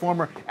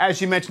outperformer,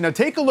 as you mentioned. Now,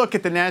 take a look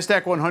at the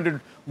NASDAQ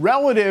 100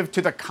 relative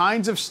to the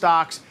kinds of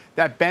stocks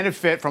that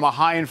benefit from a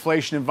high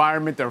inflation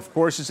environment. There, of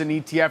course, is an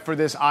ETF for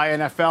this,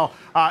 INFL.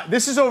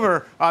 This is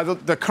over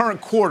the current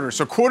quarter.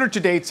 So quarter to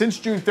date, since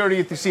June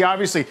 30th, you see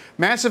obviously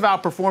massive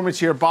outperformance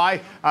here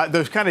by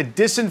those kind of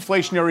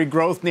disinflationary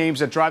growth names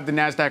that drive the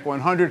NASDAQ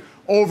 100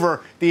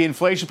 over the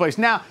inflation place.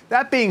 Now,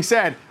 that being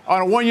said,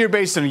 on a one-year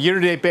basis and a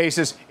year-to-date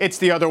basis, it's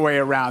the other way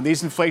around.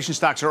 These inflation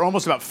stocks are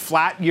almost about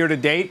flat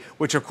year-to-date,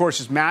 which, of course,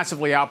 is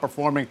massively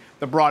outperforming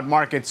the broad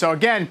market. So,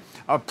 again,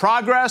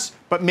 progress,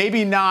 but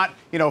maybe not,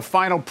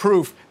 final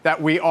proof that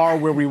we are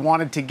where we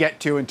wanted to get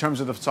to in terms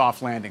of the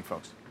soft landing,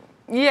 folks.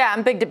 Yeah,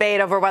 and big debate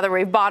over whether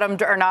we've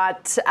bottomed or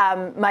not.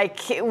 Mike,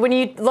 when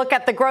you look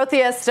at the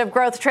growthiest of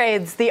growth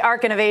trades, the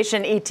ARK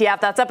Innovation ETF,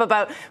 that's up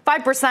about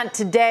 5%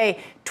 today,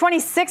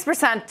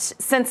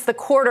 26% since the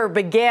quarter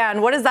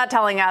began. What is that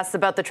telling us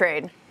about the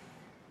trade?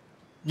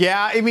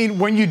 Yeah,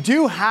 when you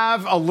do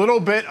have a little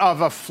bit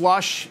of a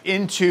flush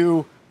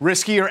into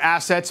riskier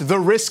assets, the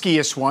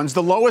riskiest ones,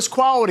 the lowest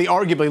quality,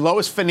 arguably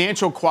lowest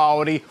financial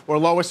quality or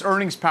lowest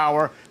earnings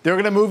power, they're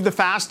going to move the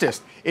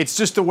fastest. It's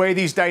just the way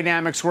these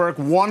dynamics work.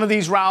 One of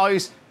these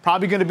rallies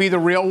probably going to be the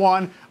real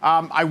one.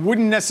 I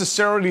wouldn't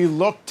necessarily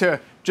look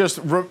to just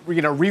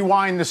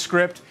rewind the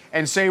script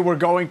and say we're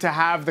going to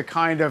have the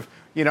kind of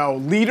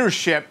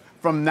leadership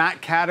from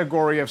that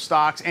category of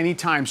stocks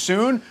anytime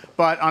soon.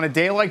 But on a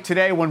day like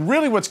today, when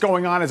really what's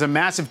going on is a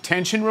massive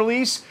tension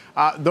release,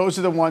 those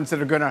are the ones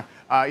that are going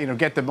to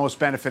get the most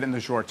benefit in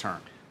the short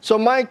term. So,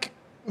 Mike,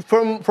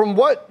 from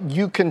what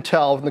you can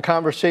tell from the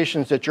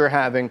conversations that you're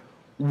having,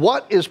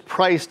 what is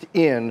priced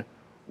in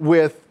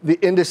with the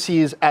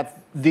indices at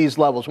these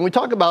levels? When we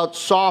talk about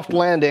soft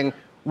landing,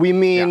 we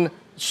mean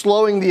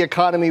slowing the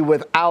economy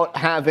without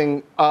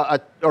having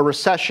a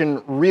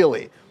recession,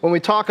 really. When we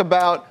talk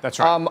about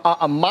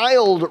a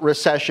mild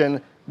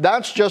recession,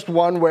 that's just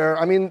one where,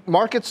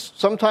 markets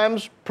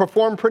sometimes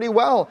perform pretty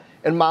well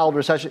in mild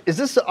recession. Is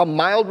this a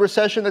mild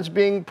recession that's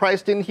being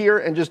priced in here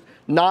and just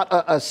not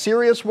a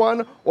serious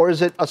one, or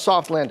is it a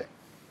soft landing?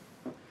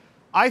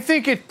 I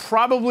think it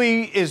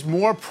probably is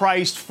more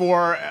priced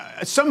for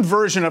some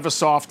version of a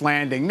soft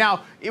landing.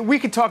 Now, we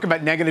could talk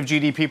about negative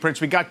GDP prints.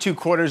 We got 2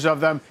 quarters of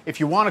them. If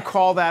you want to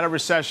call that a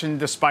recession,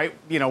 despite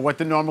what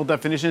the normal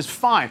definition is,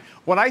 fine.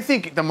 What I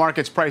think the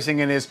market's pricing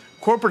in is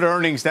corporate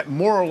earnings that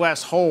more or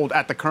less hold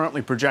at the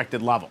currently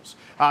projected levels.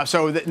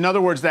 In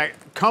other words, that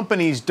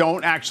companies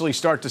don't actually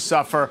start to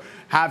suffer,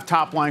 have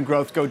top-line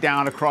growth go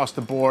down across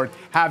the board,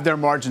 have their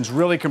margins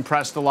really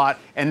compressed a lot,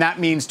 and that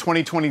means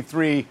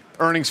 2023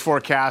 earnings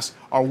forecasts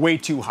are way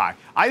too high.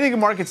 I think the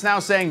market's now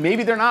saying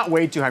maybe they're not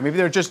way too high. Maybe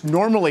they're just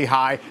normally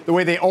high, the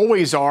way they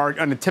always are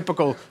on a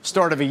typical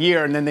start of a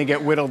year, and then they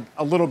get whittled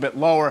a little bit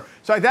lower.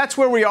 So that's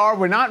where we are.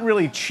 We're not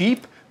really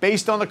cheap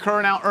based on the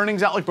current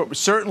earnings outlook, but we're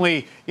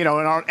certainly,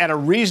 at a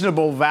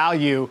reasonable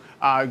value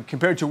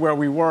compared to where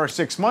we were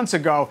 6 months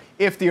ago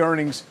if the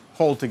earnings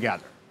hold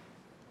together.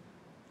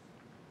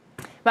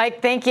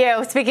 Mike, thank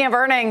you. Speaking of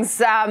earnings,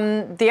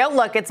 the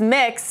outlook, it's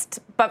mixed,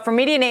 but for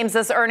media names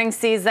this earnings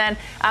season,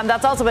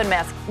 that's also been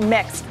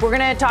mixed. We're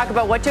going to talk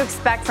about what to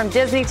expect from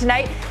Disney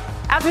tonight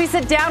as we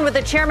sit down with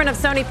the chairman of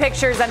Sony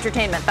Pictures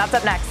Entertainment. That's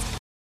up next.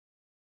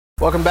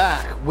 Welcome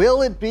back.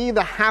 Will it be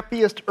the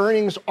happiest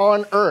earnings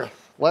on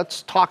earth?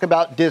 Let's talk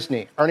about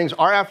Disney. Earnings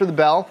are after the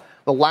bell,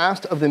 the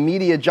last of the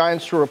media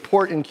giants to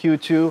report in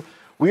Q2.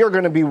 We are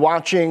going to be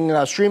watching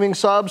streaming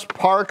subs,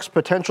 parks,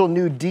 potential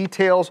new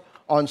details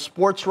on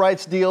sports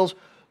rights deals.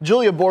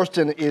 Julia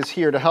Boorstin is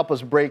here to help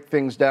us break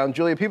things down.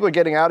 Julia, people are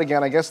getting out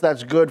again. I guess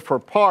that's good for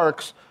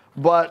parks,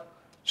 but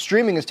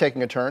streaming is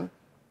taking a turn.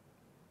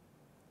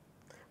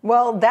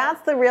 Well,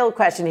 that's the real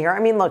question here. I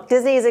mean, look,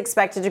 Disney is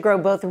expected to grow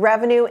both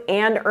revenue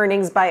and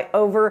earnings by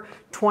over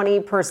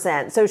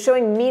 20%. So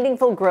showing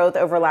meaningful growth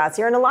over last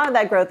year. And a lot of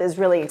that growth is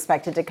really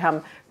expected to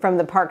come from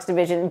the parks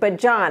division. But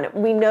John,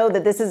 we know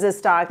that this is a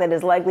stock that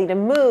is likely to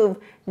move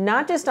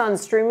not just on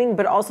streaming,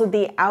 but also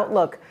the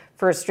outlook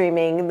for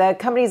streaming. The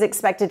company is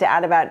expected to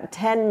add about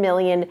 10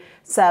 million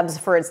subs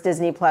for its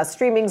Disney Plus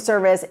streaming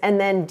service. And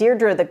then,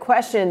 Deirdre, the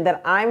question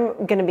that I'm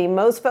going to be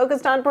most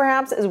focused on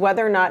perhaps is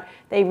whether or not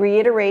they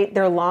reiterate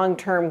their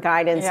long-term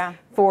guidance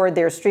for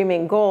their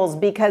streaming goals,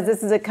 because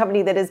this is a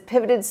company that has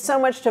pivoted so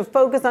much to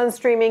focus on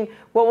streaming.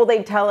 What will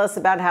they tell us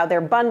about how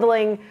their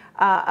bundling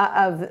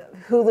of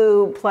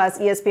Hulu plus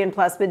ESPN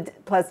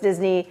plus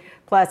Disney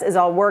Plus is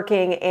all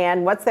working,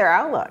 and what's their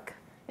outlook?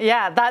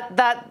 Yeah,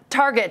 that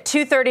target,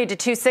 230 to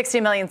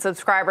 260 million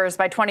subscribers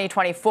by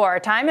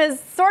 2024. Time is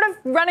sort of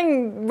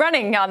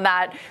running on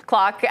that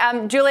clock.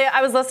 Julia,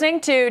 I was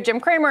listening to Jim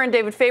Cramer and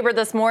David Faber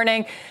this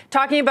morning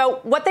talking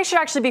about what they should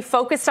actually be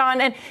focused on.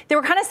 And they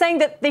were kind of saying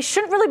that they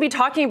shouldn't really be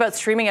talking about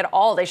streaming at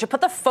all. They should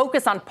put the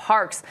focus on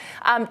parks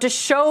to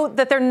show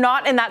that they're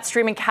not in that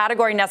streaming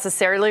category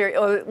necessarily,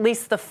 or at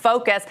least the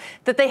focus,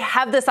 that they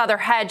have this other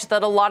hedge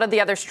that a lot of the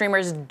other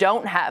streamers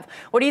don't have.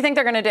 What do you think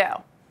they're going to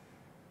do?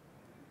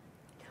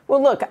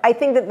 Well, look, I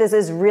think that this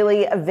is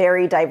really a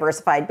very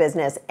diversified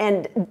business.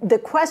 And the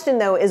question,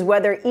 though, is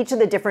whether each of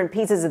the different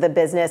pieces of the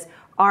business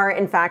are,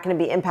 in fact, going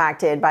to be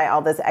impacted by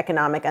all this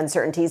economic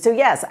uncertainty. So,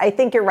 yes, I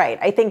think you're right.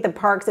 I think the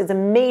parks is a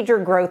major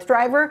growth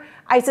driver.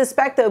 I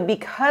suspect, though,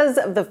 because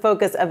of the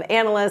focus of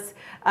analysts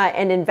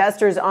and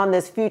investors on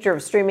this future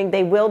of streaming,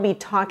 they will be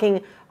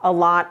talking a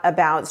lot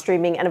about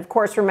streaming. And of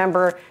course,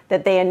 remember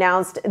that they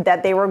announced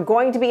that they were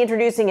going to be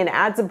introducing an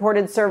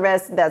ad-supported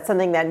service. That's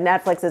something that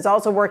Netflix is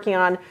also working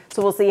on.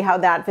 So we'll see how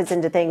that fits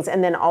into things.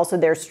 And then also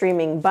their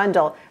streaming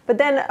bundle. But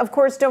then, of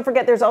course, don't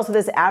forget there's also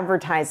this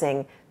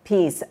advertising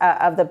piece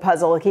of the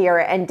puzzle here.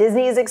 And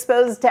Disney is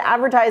exposed to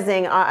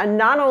advertising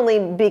not only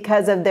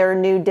because of their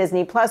new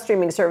Disney Plus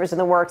streaming service in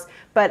the works,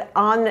 but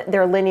on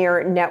their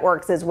linear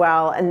networks as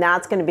well. And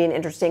that's going to be an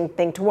interesting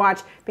thing to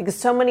watch because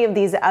so many of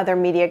these other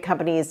media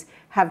companies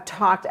have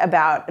talked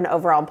about an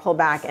overall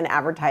pullback in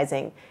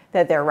advertising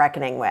that they're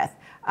reckoning with.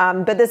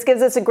 But this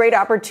gives us a great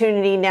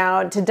opportunity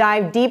now to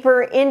dive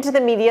deeper into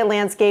the media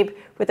landscape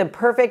with a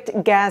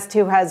perfect guest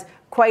who has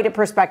quite a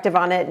perspective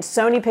on it.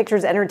 Sony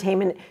Pictures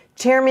Entertainment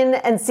Chairman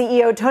and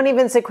CEO Tony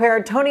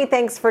Vinciquerra. Tony,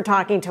 thanks for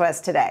talking to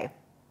us today.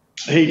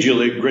 Hey,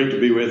 Julie, great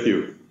to be with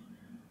you.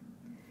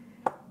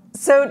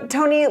 So,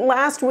 Tony,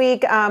 last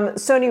week,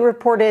 Sony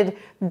reported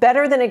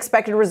better than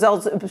expected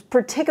results,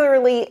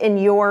 particularly in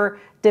your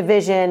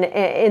division,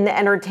 in the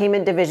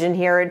entertainment division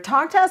here.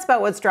 Talk to us about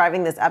what's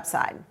driving this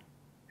upside.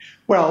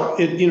 Well,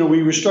 we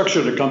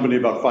restructured the company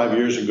about 5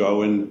 years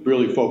ago and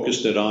really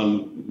focused it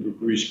on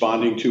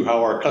responding to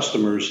how our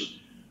customers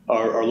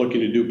are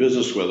looking to do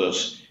business with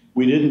us.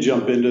 We didn't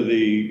jump into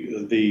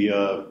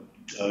the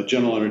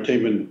general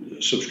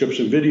entertainment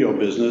subscription video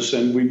business,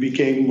 and we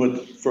became,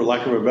 what, for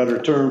lack of a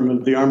better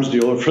term, the arms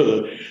dealer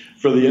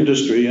for the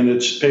industry, and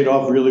it's paid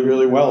off really,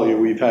 really well.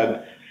 We've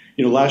had,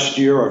 last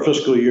year, our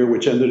fiscal year,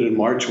 which ended in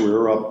March, we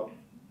were up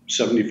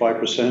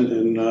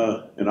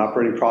 75% in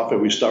operating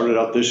profit. We started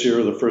out this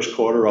year, the first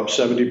quarter, up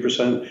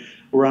 70%.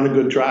 We're on a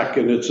good track,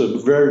 and it's a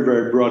very,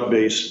 very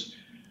broad-based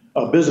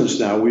business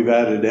now. We've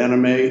added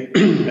anime.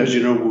 As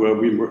you know,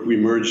 we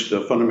merged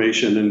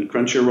Funimation and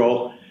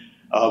Crunchyroll.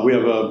 We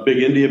have a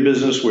big India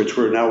business, which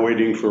we're now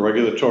waiting for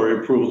regulatory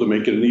approval to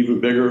make it an even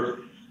bigger,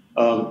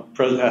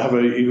 have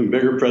an even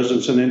bigger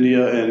presence in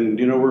India. And,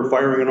 we're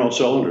firing on all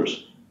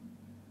cylinders.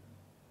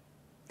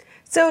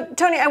 So,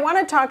 Tony, I want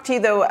to talk to you,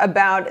 though,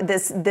 about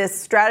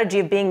this strategy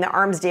of being the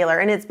arms dealer.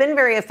 And it's been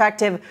very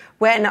effective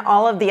when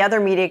all of the other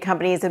media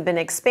companies have been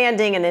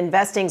expanding and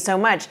investing so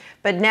much.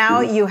 But now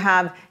you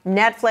have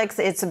Netflix,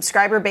 its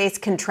subscriber base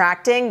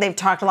contracting. They've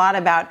talked a lot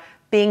about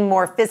being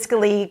more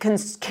fiscally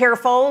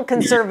careful,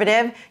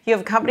 conservative. You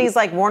have companies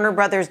like Warner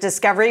Brothers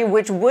Discovery,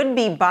 which would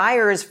be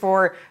buyers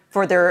for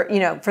for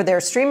their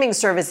streaming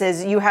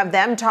services. You have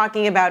them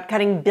talking about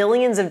cutting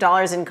billions of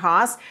dollars in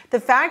costs. The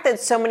fact that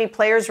so many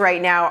players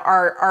right now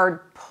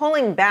are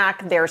pulling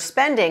back their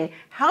spending,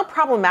 how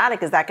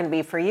problematic is that going to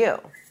be for you?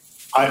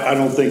 I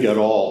don't think at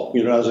all.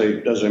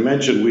 As I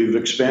mentioned, we've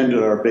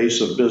expanded our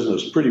base of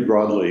business pretty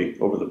broadly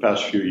over the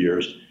past few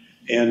years.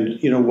 And,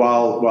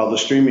 while the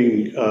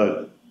streaming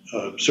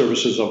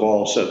services have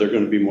all said they're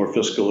going to be more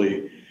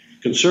fiscally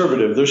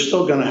conservative, they're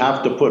still going to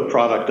have to put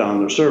product on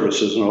their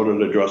services in order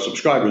to draw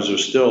subscribers. They're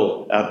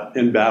still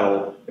in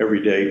battle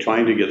every day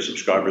trying to get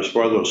subscribers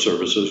for those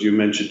services. You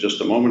mentioned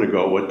just a moment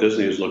ago what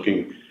Disney is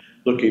looking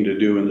to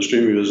do in the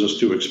streaming business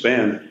to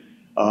expand.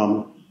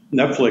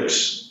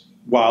 Netflix,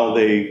 while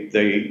they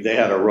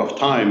had a rough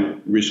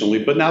time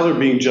recently, but now they're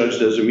being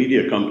judged as a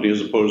media company as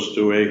opposed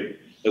to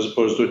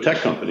a tech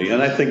company,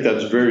 and I think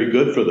that's very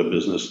good for the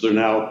business. They're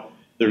now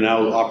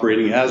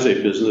operating as a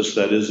business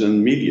that is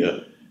in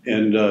media.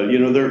 And,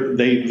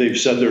 they've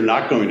said they're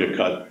not going to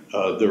cut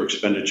their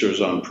expenditures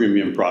on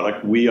premium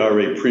product. We are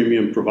a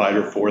premium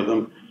provider for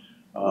them.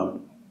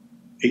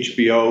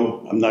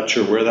 HBO, I'm not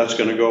sure where that's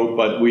going to go,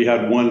 but we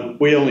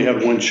only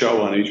had one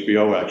show on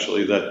HBO,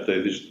 actually,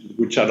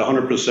 which had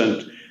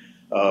 100%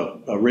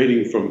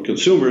 rating from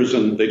consumers,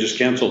 and they just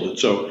canceled it.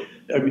 So,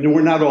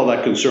 we're not all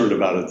that concerned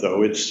about it,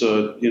 though. It's,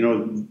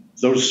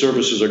 those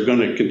services are going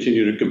to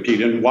continue to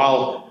compete. And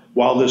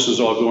while this is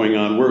all going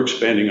on, we're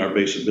expanding our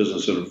base of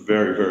business in a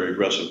very, very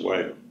aggressive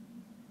way.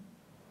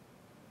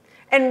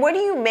 And what do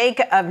you make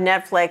of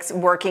Netflix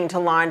working to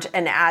launch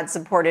an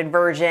ad-supported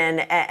version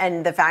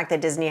and the fact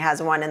that Disney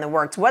has one in the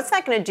works? What's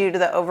that going to do to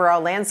the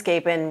overall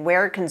landscape and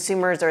where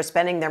consumers are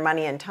spending their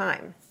money and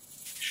time?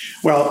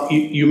 Well,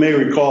 you may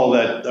recall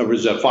that I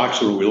was at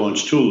Fox when we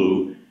launched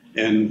Hulu,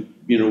 and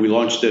we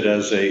launched it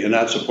as an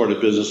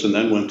ad-supported business and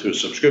then went to a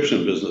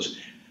subscription business.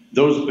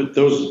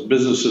 Those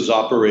businesses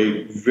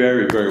operate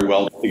very, very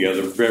well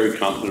together, very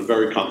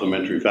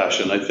complementary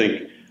fashion. I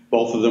think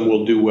both of them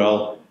will do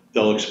well.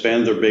 They'll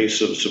expand their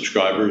base of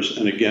subscribers,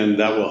 and again,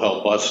 that will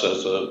help us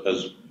as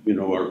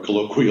our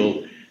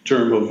colloquial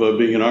term of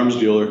being an arms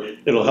dealer.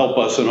 It'll help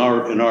us in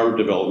our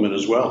development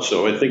as well.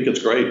 So I think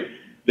it's great.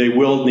 They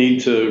will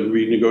need to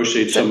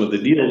renegotiate some of the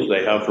deals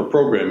they have for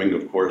programming,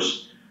 of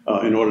course,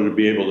 in order to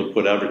be able to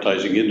put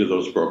advertising into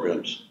those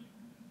programs.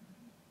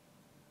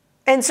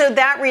 And so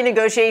that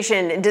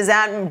renegotiation, does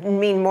that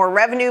mean more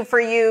revenue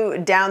for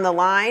you down the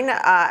line?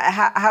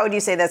 How would you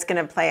say that's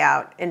going to play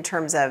out in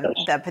terms of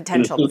the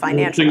potential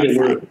financial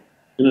upside?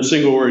 In a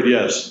single word,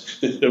 yes.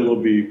 It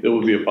will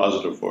be a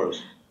positive for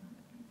us.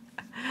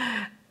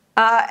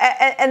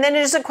 And then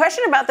there's a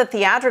question about the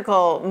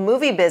theatrical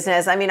movie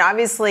business. I mean,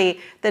 obviously,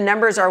 the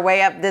numbers are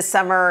way up this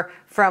summer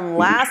from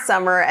last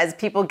summer as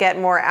people get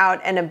more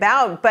out and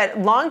about. But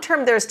long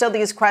term, there's still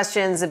these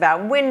questions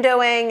about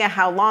windowing,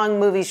 how long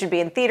movies should be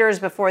in theaters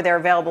before they're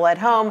available at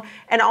home,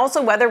 and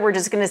also whether we're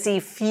just going to see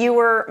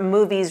fewer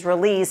movies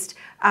released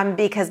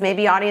because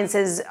maybe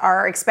audiences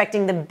are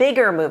expecting the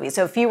bigger movies,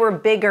 so fewer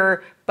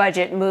bigger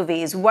budget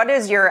movies. What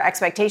is your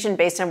expectation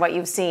based on what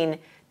you've seen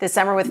this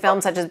summer with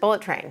films such as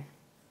Bullet Train?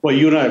 Well,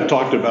 you and I have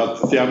talked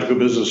about the theatrical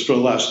business for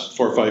the last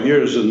 4 or 5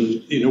 years,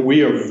 and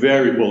we are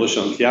very bullish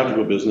on the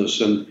theatrical business.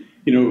 And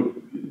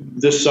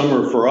this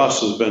summer for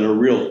us has been a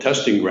real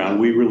testing ground.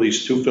 We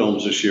released 2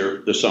 films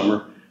this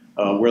summer,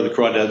 Where the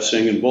Crawdads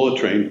Sing and Bullet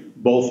Train,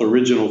 both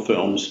original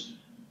films,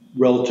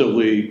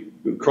 relatively.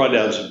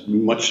 Crawdads,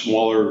 much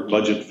smaller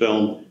budget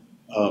film,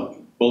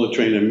 Bullet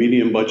Train, a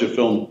medium budget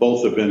film.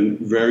 Both have been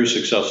very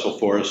successful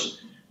for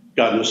us,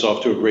 gotten us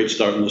off to a great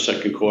start in the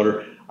second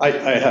quarter. I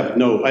have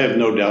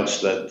no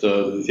doubts that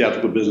the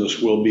theatrical business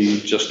will be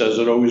just as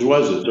it always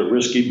was. It's a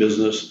risky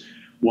business,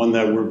 one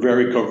that we're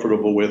very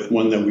comfortable with,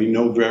 one that we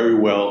know very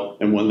well,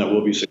 and one that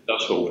we'll be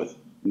successful with.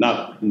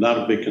 Not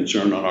a big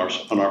concern on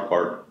our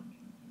part.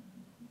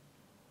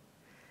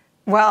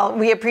 Well,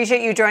 we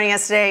appreciate you joining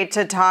us today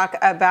to talk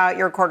about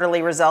your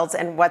quarterly results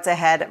and what's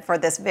ahead for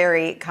this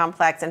very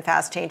complex and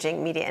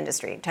fast-changing media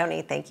industry.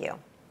 Tony, thank you.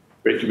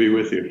 Great to be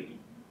with you.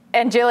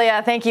 And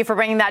Julia, thank you for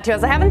bringing that to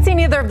us. I haven't seen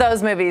either of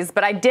those movies,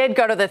 but I did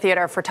go to the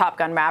theater for Top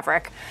Gun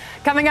Maverick.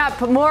 Coming up,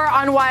 more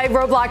on why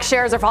Roblox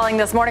shares are falling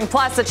this morning,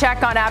 plus a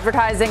check on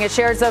advertising as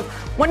shares of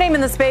one name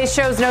in the space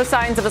shows no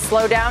signs of a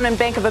slowdown, and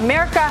Bank of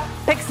America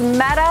picks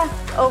Meta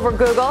over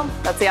Google.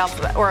 That's the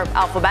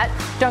Alphabet.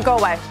 Don't go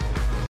away.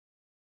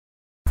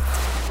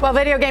 Well,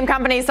 video game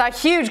companies saw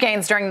huge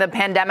gains during the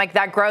pandemic.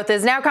 That growth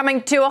is now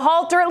coming to a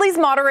halt, or at least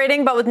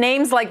moderating. But with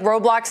names like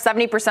Roblox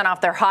 70%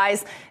 off their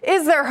highs,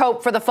 is there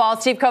hope for the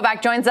fall? Steve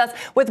Kovac joins us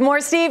with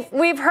more. Steve,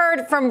 we've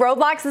heard from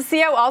Roblox's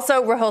CEO,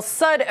 also Rahul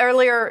Sud,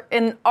 earlier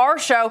in our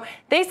show.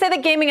 They say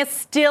that gaming is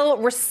still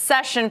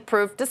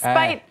recession-proof,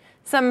 despite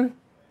some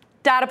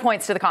data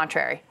points to the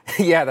contrary.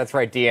 Yeah, that's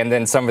right, Dee. And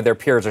then some of their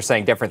peers are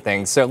saying different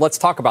things. So let's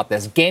talk about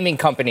this. Gaming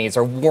companies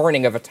are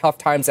warning of a tough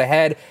times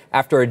ahead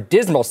after a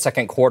dismal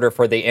second quarter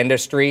for the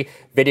industry.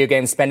 Video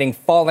game spending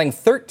falling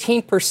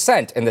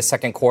 13% in the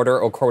second quarter,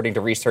 according to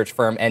research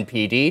firm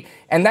NPD.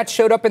 And that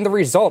showed up in the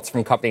results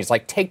from companies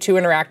like Take-Two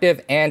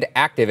Interactive and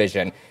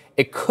Activision.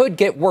 It could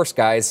get worse,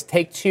 guys.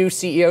 Take-Two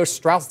CEO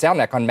Strauss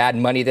Zelnick on Mad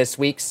Money this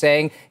week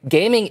saying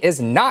gaming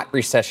is not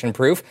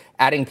recession-proof,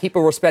 adding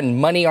people will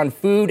spend money on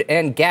food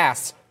and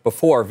gas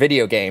before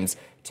video games.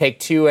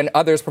 Take-Two and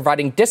others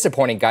providing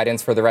disappointing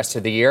guidance for the rest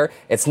of the year.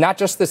 It's not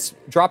just this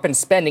drop in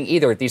spending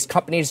either. These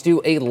companies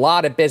do a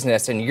lot of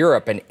business in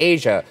Europe and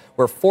Asia,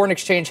 where foreign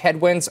exchange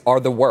headwinds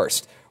are the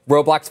worst.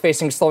 Roblox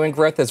facing slowing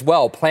growth as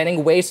well,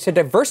 planning ways to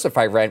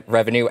diversify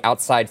revenue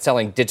outside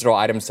selling digital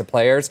items to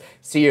players.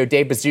 CEO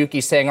Dave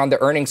Baszucki saying on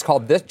the earnings call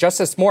just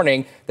this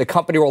morning, the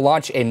company will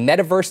launch a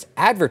metaverse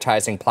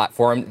advertising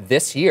platform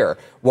this year.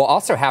 We'll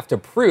also have to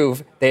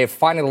prove they have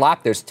finally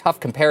lapped those tough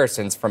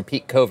comparisons from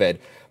peak COVID.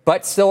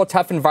 But still a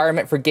tough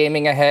environment for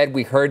gaming ahead.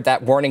 We heard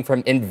that warning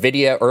from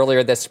NVIDIA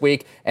earlier this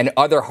week and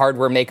other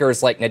hardware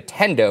makers like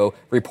Nintendo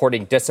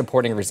reporting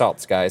disappointing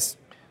results, guys.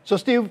 So,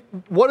 Steve,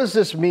 what does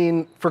this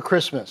mean for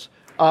Christmas,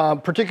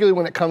 particularly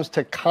when it comes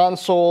to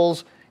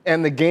consoles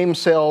and the game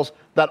sales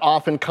that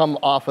often come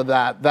off of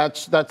that?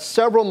 That's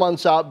several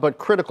months out, but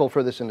critical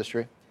for this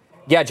industry.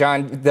 Yeah,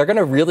 John, they're going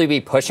to really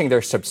be pushing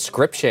their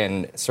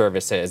subscription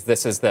services.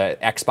 This is the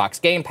Xbox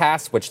Game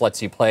Pass, which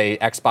lets you play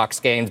Xbox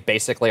games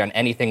basically on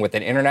anything with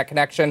an internet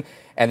connection.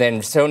 And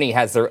then Sony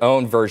has their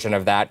own version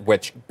of that,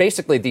 which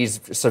basically these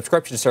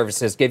subscription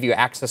services give you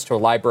access to a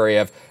library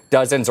of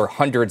dozens or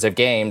hundreds of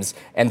games.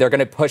 And they're going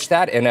to push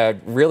that in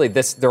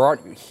there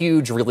aren't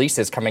huge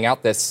releases coming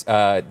out this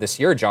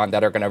year, John,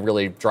 that are going to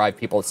really drive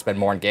people to spend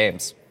more on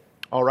games.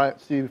 All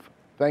right, Steve,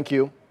 thank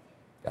you.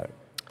 Got it.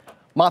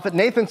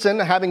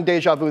 MoffettNathanson having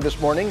deja vu this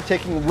morning,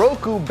 taking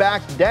Roku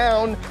back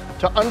down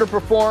to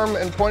underperform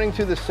and pointing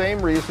to the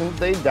same reason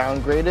they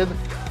downgraded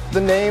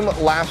the name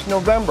last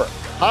November.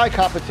 High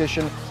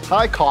competition,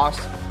 high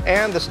costs,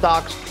 and the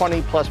stock's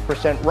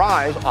 20+%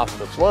 rise off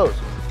of its lows.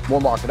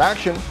 More market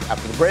action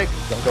after the break.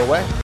 Don't go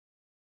away.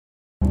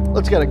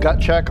 Let's get a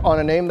gut check on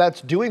a name that's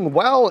doing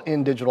well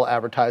in digital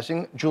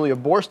advertising. Julia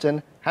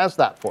Boorstin has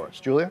that for us.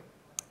 Julia?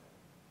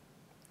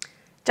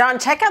 John,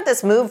 check out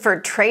this move for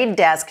Trade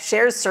Desk.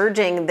 Shares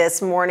surging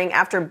this morning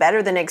after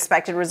better than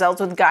expected results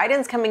with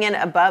guidance coming in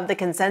above the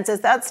consensus.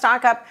 That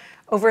stock up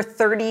over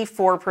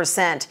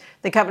 34%.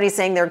 The company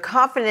saying they're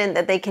confident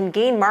that they can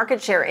gain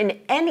market share in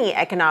any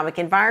economic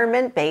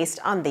environment based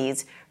on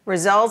these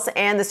results.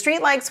 And the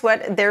street likes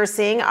what they're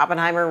seeing.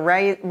 Oppenheimer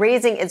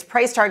raising its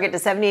price target to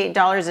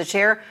 $78 a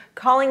share,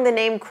 calling the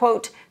name,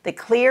 quote, the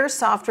clear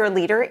software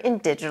leader in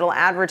digital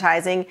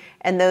advertising.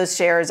 And those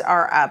shares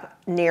are up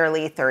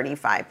nearly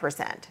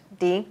 35%.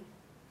 Dee?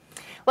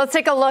 Let's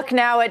take a look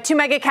now at two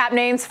mega cap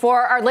names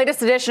for our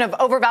latest edition of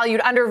Overvalued,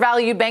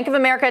 Undervalued. Bank of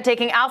America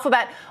taking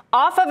Alphabet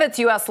off of its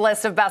U.S.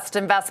 list of best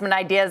investment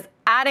ideas,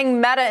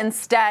 adding Meta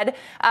instead,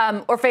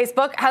 or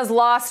Facebook has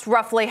lost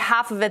roughly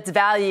half of its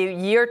value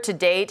year to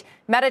date.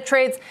 Meta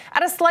trades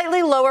at a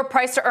slightly lower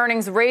price to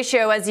earnings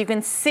ratio, as you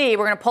can see.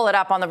 We're going to pull it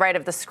up on the right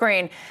of the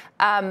screen.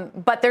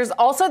 But there's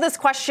also this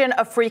question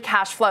of free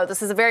cash flow.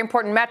 This is a very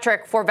important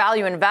metric for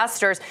value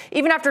investors.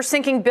 Even after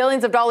sinking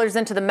billions of dollars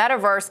into the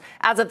metaverse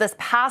as of this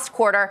past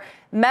quarter,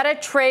 Meta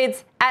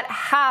trades at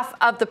half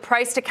of the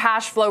price to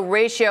cash flow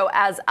ratio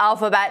as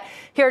Alphabet.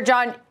 Here,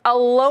 John, a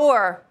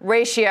lower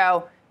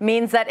ratio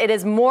means that it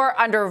is more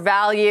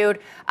undervalued.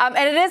 And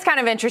it is kind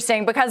of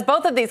interesting because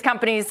both of these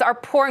companies are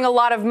pouring a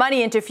lot of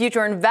money into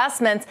future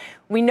investments.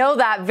 We know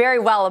that very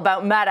well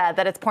about Meta,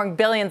 that it's pouring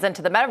billions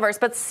into the metaverse,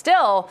 but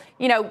still,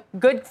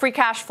 good free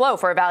cash flow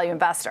for a value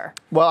investor.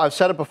 Well, I've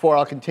said it before.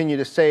 I'll continue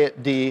to say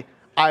it, Dee.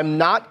 I'm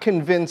not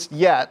convinced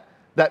yet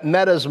that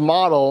Meta's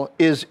model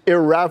is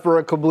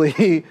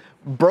irrevocably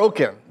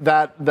broken,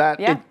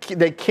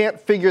 they can't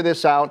figure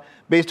this out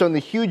based on the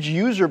huge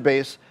user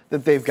base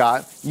that they've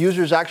got,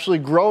 users actually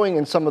growing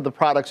in some of the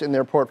products in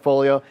their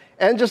portfolio,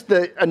 and just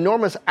the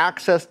enormous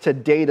access to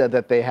data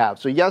that they have.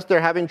 So yes,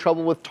 they're having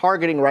trouble with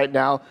targeting right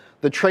now.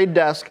 The Trade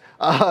Desk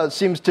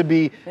seems to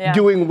be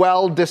doing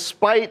well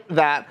despite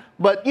that.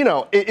 But,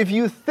 if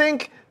you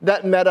think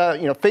that Meta,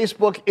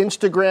 Facebook,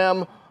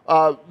 Instagram,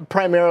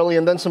 primarily,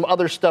 and then some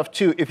other stuff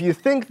too, if you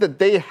think that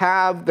they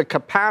have the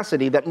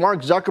capacity that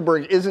Mark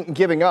Zuckerberg isn't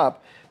giving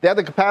up, they have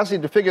the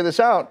capacity to figure this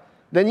out,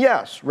 then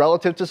yes,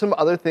 relative to some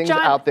other things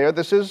John, out there,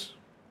 this is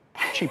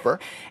cheaper.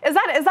 Is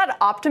that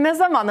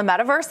optimism on the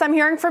metaverse I'm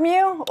hearing from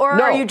you? Or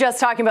are you just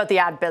talking about the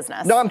ad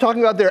business? No, I'm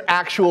talking about their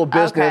actual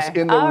business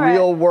in the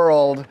real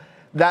world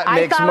that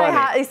makes money.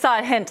 I saw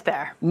a hint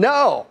there.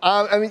 No.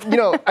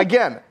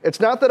 Again, it's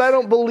not that I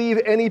don't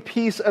believe any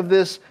piece of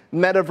this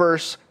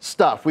metaverse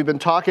stuff. We've been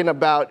talking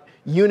about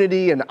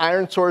Unity and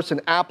IronSource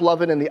and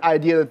AppLovin and the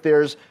idea that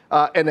there's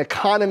an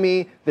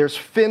economy, there's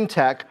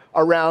fintech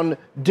around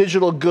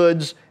digital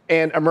goods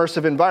and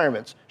immersive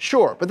environments.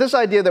 Sure, but this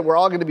idea that we're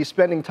all going to be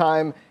spending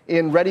time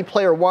in Ready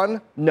Player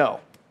One, no,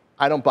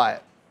 I don't buy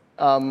it.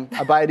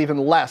 I buy it even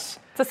less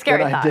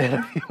than I did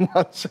a few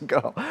months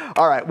ago.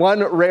 All right,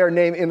 one rare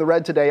name in the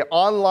red today,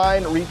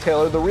 online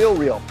retailer The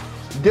RealReal.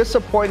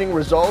 Disappointing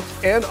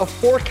results and a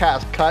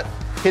forecast cut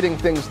hitting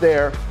things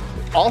there.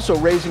 Also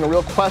raising a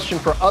real question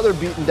for other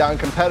beaten down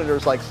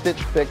competitors like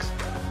Stitch Fix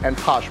and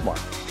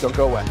Poshmark. Don't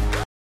go away.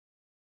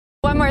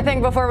 One more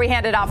thing before we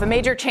hand it off. A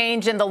major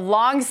change in the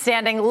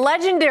long-standing,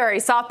 legendary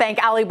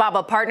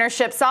SoftBank-Alibaba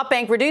partnership.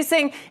 SoftBank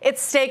reducing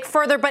its stake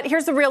further, but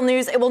here's the real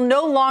news. It will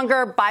no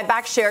longer buy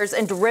back shares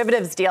in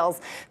derivatives deals.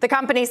 The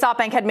company,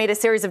 SoftBank, had made a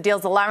series of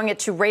deals allowing it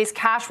to raise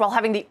cash while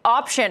having the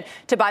option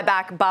to buy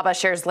back BABA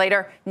shares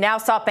later. Now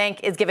SoftBank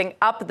is giving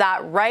up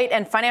that right,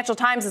 and Financial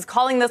Times is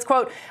calling this,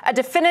 quote, a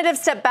definitive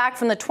step back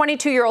from the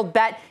 22-year-old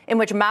bet in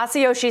which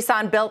Masayoshi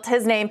Son built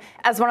his name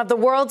as one of the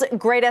world's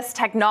greatest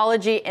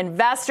technology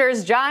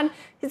investors. John,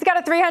 he's got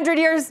a 300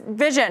 years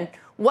vision.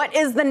 What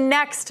is the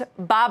next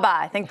BABA?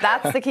 I think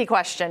that's the key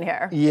question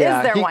here. Yeah,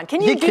 is there one?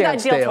 Can you do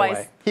that deal twice?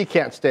 Away. He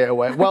can't stay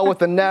away. Well, with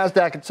the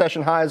NASDAQ at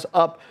session highs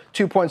up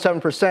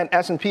 2.7%,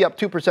 S&P up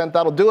 2%,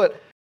 that'll do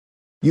it.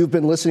 You've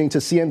been listening to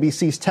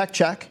CNBC's Tech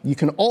Check. You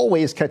can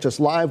always catch us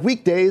live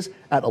weekdays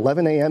at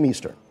 11 a.m.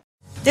 Eastern.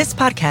 This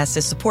podcast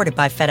is supported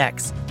by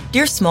FedEx.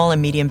 Dear small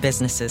and medium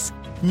businesses,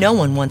 no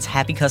one wants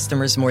happy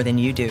customers more than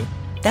you do.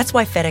 That's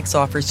why FedEx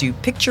offers you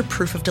picture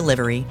proof of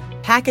delivery,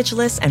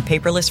 packageless and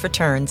paperless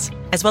returns,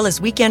 as well as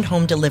weekend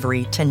home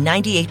delivery to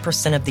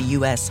 98% of the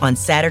U.S. on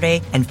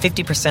Saturday and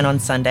 50% on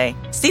Sunday.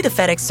 See the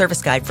FedEx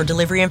service guide for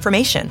delivery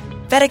information.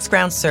 FedEx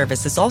Ground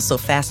service is also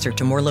faster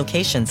to more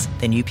locations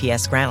than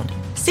UPS Ground.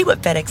 See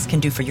what FedEx can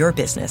do for your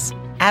business.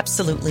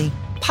 Absolutely,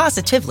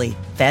 positively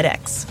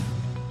FedEx.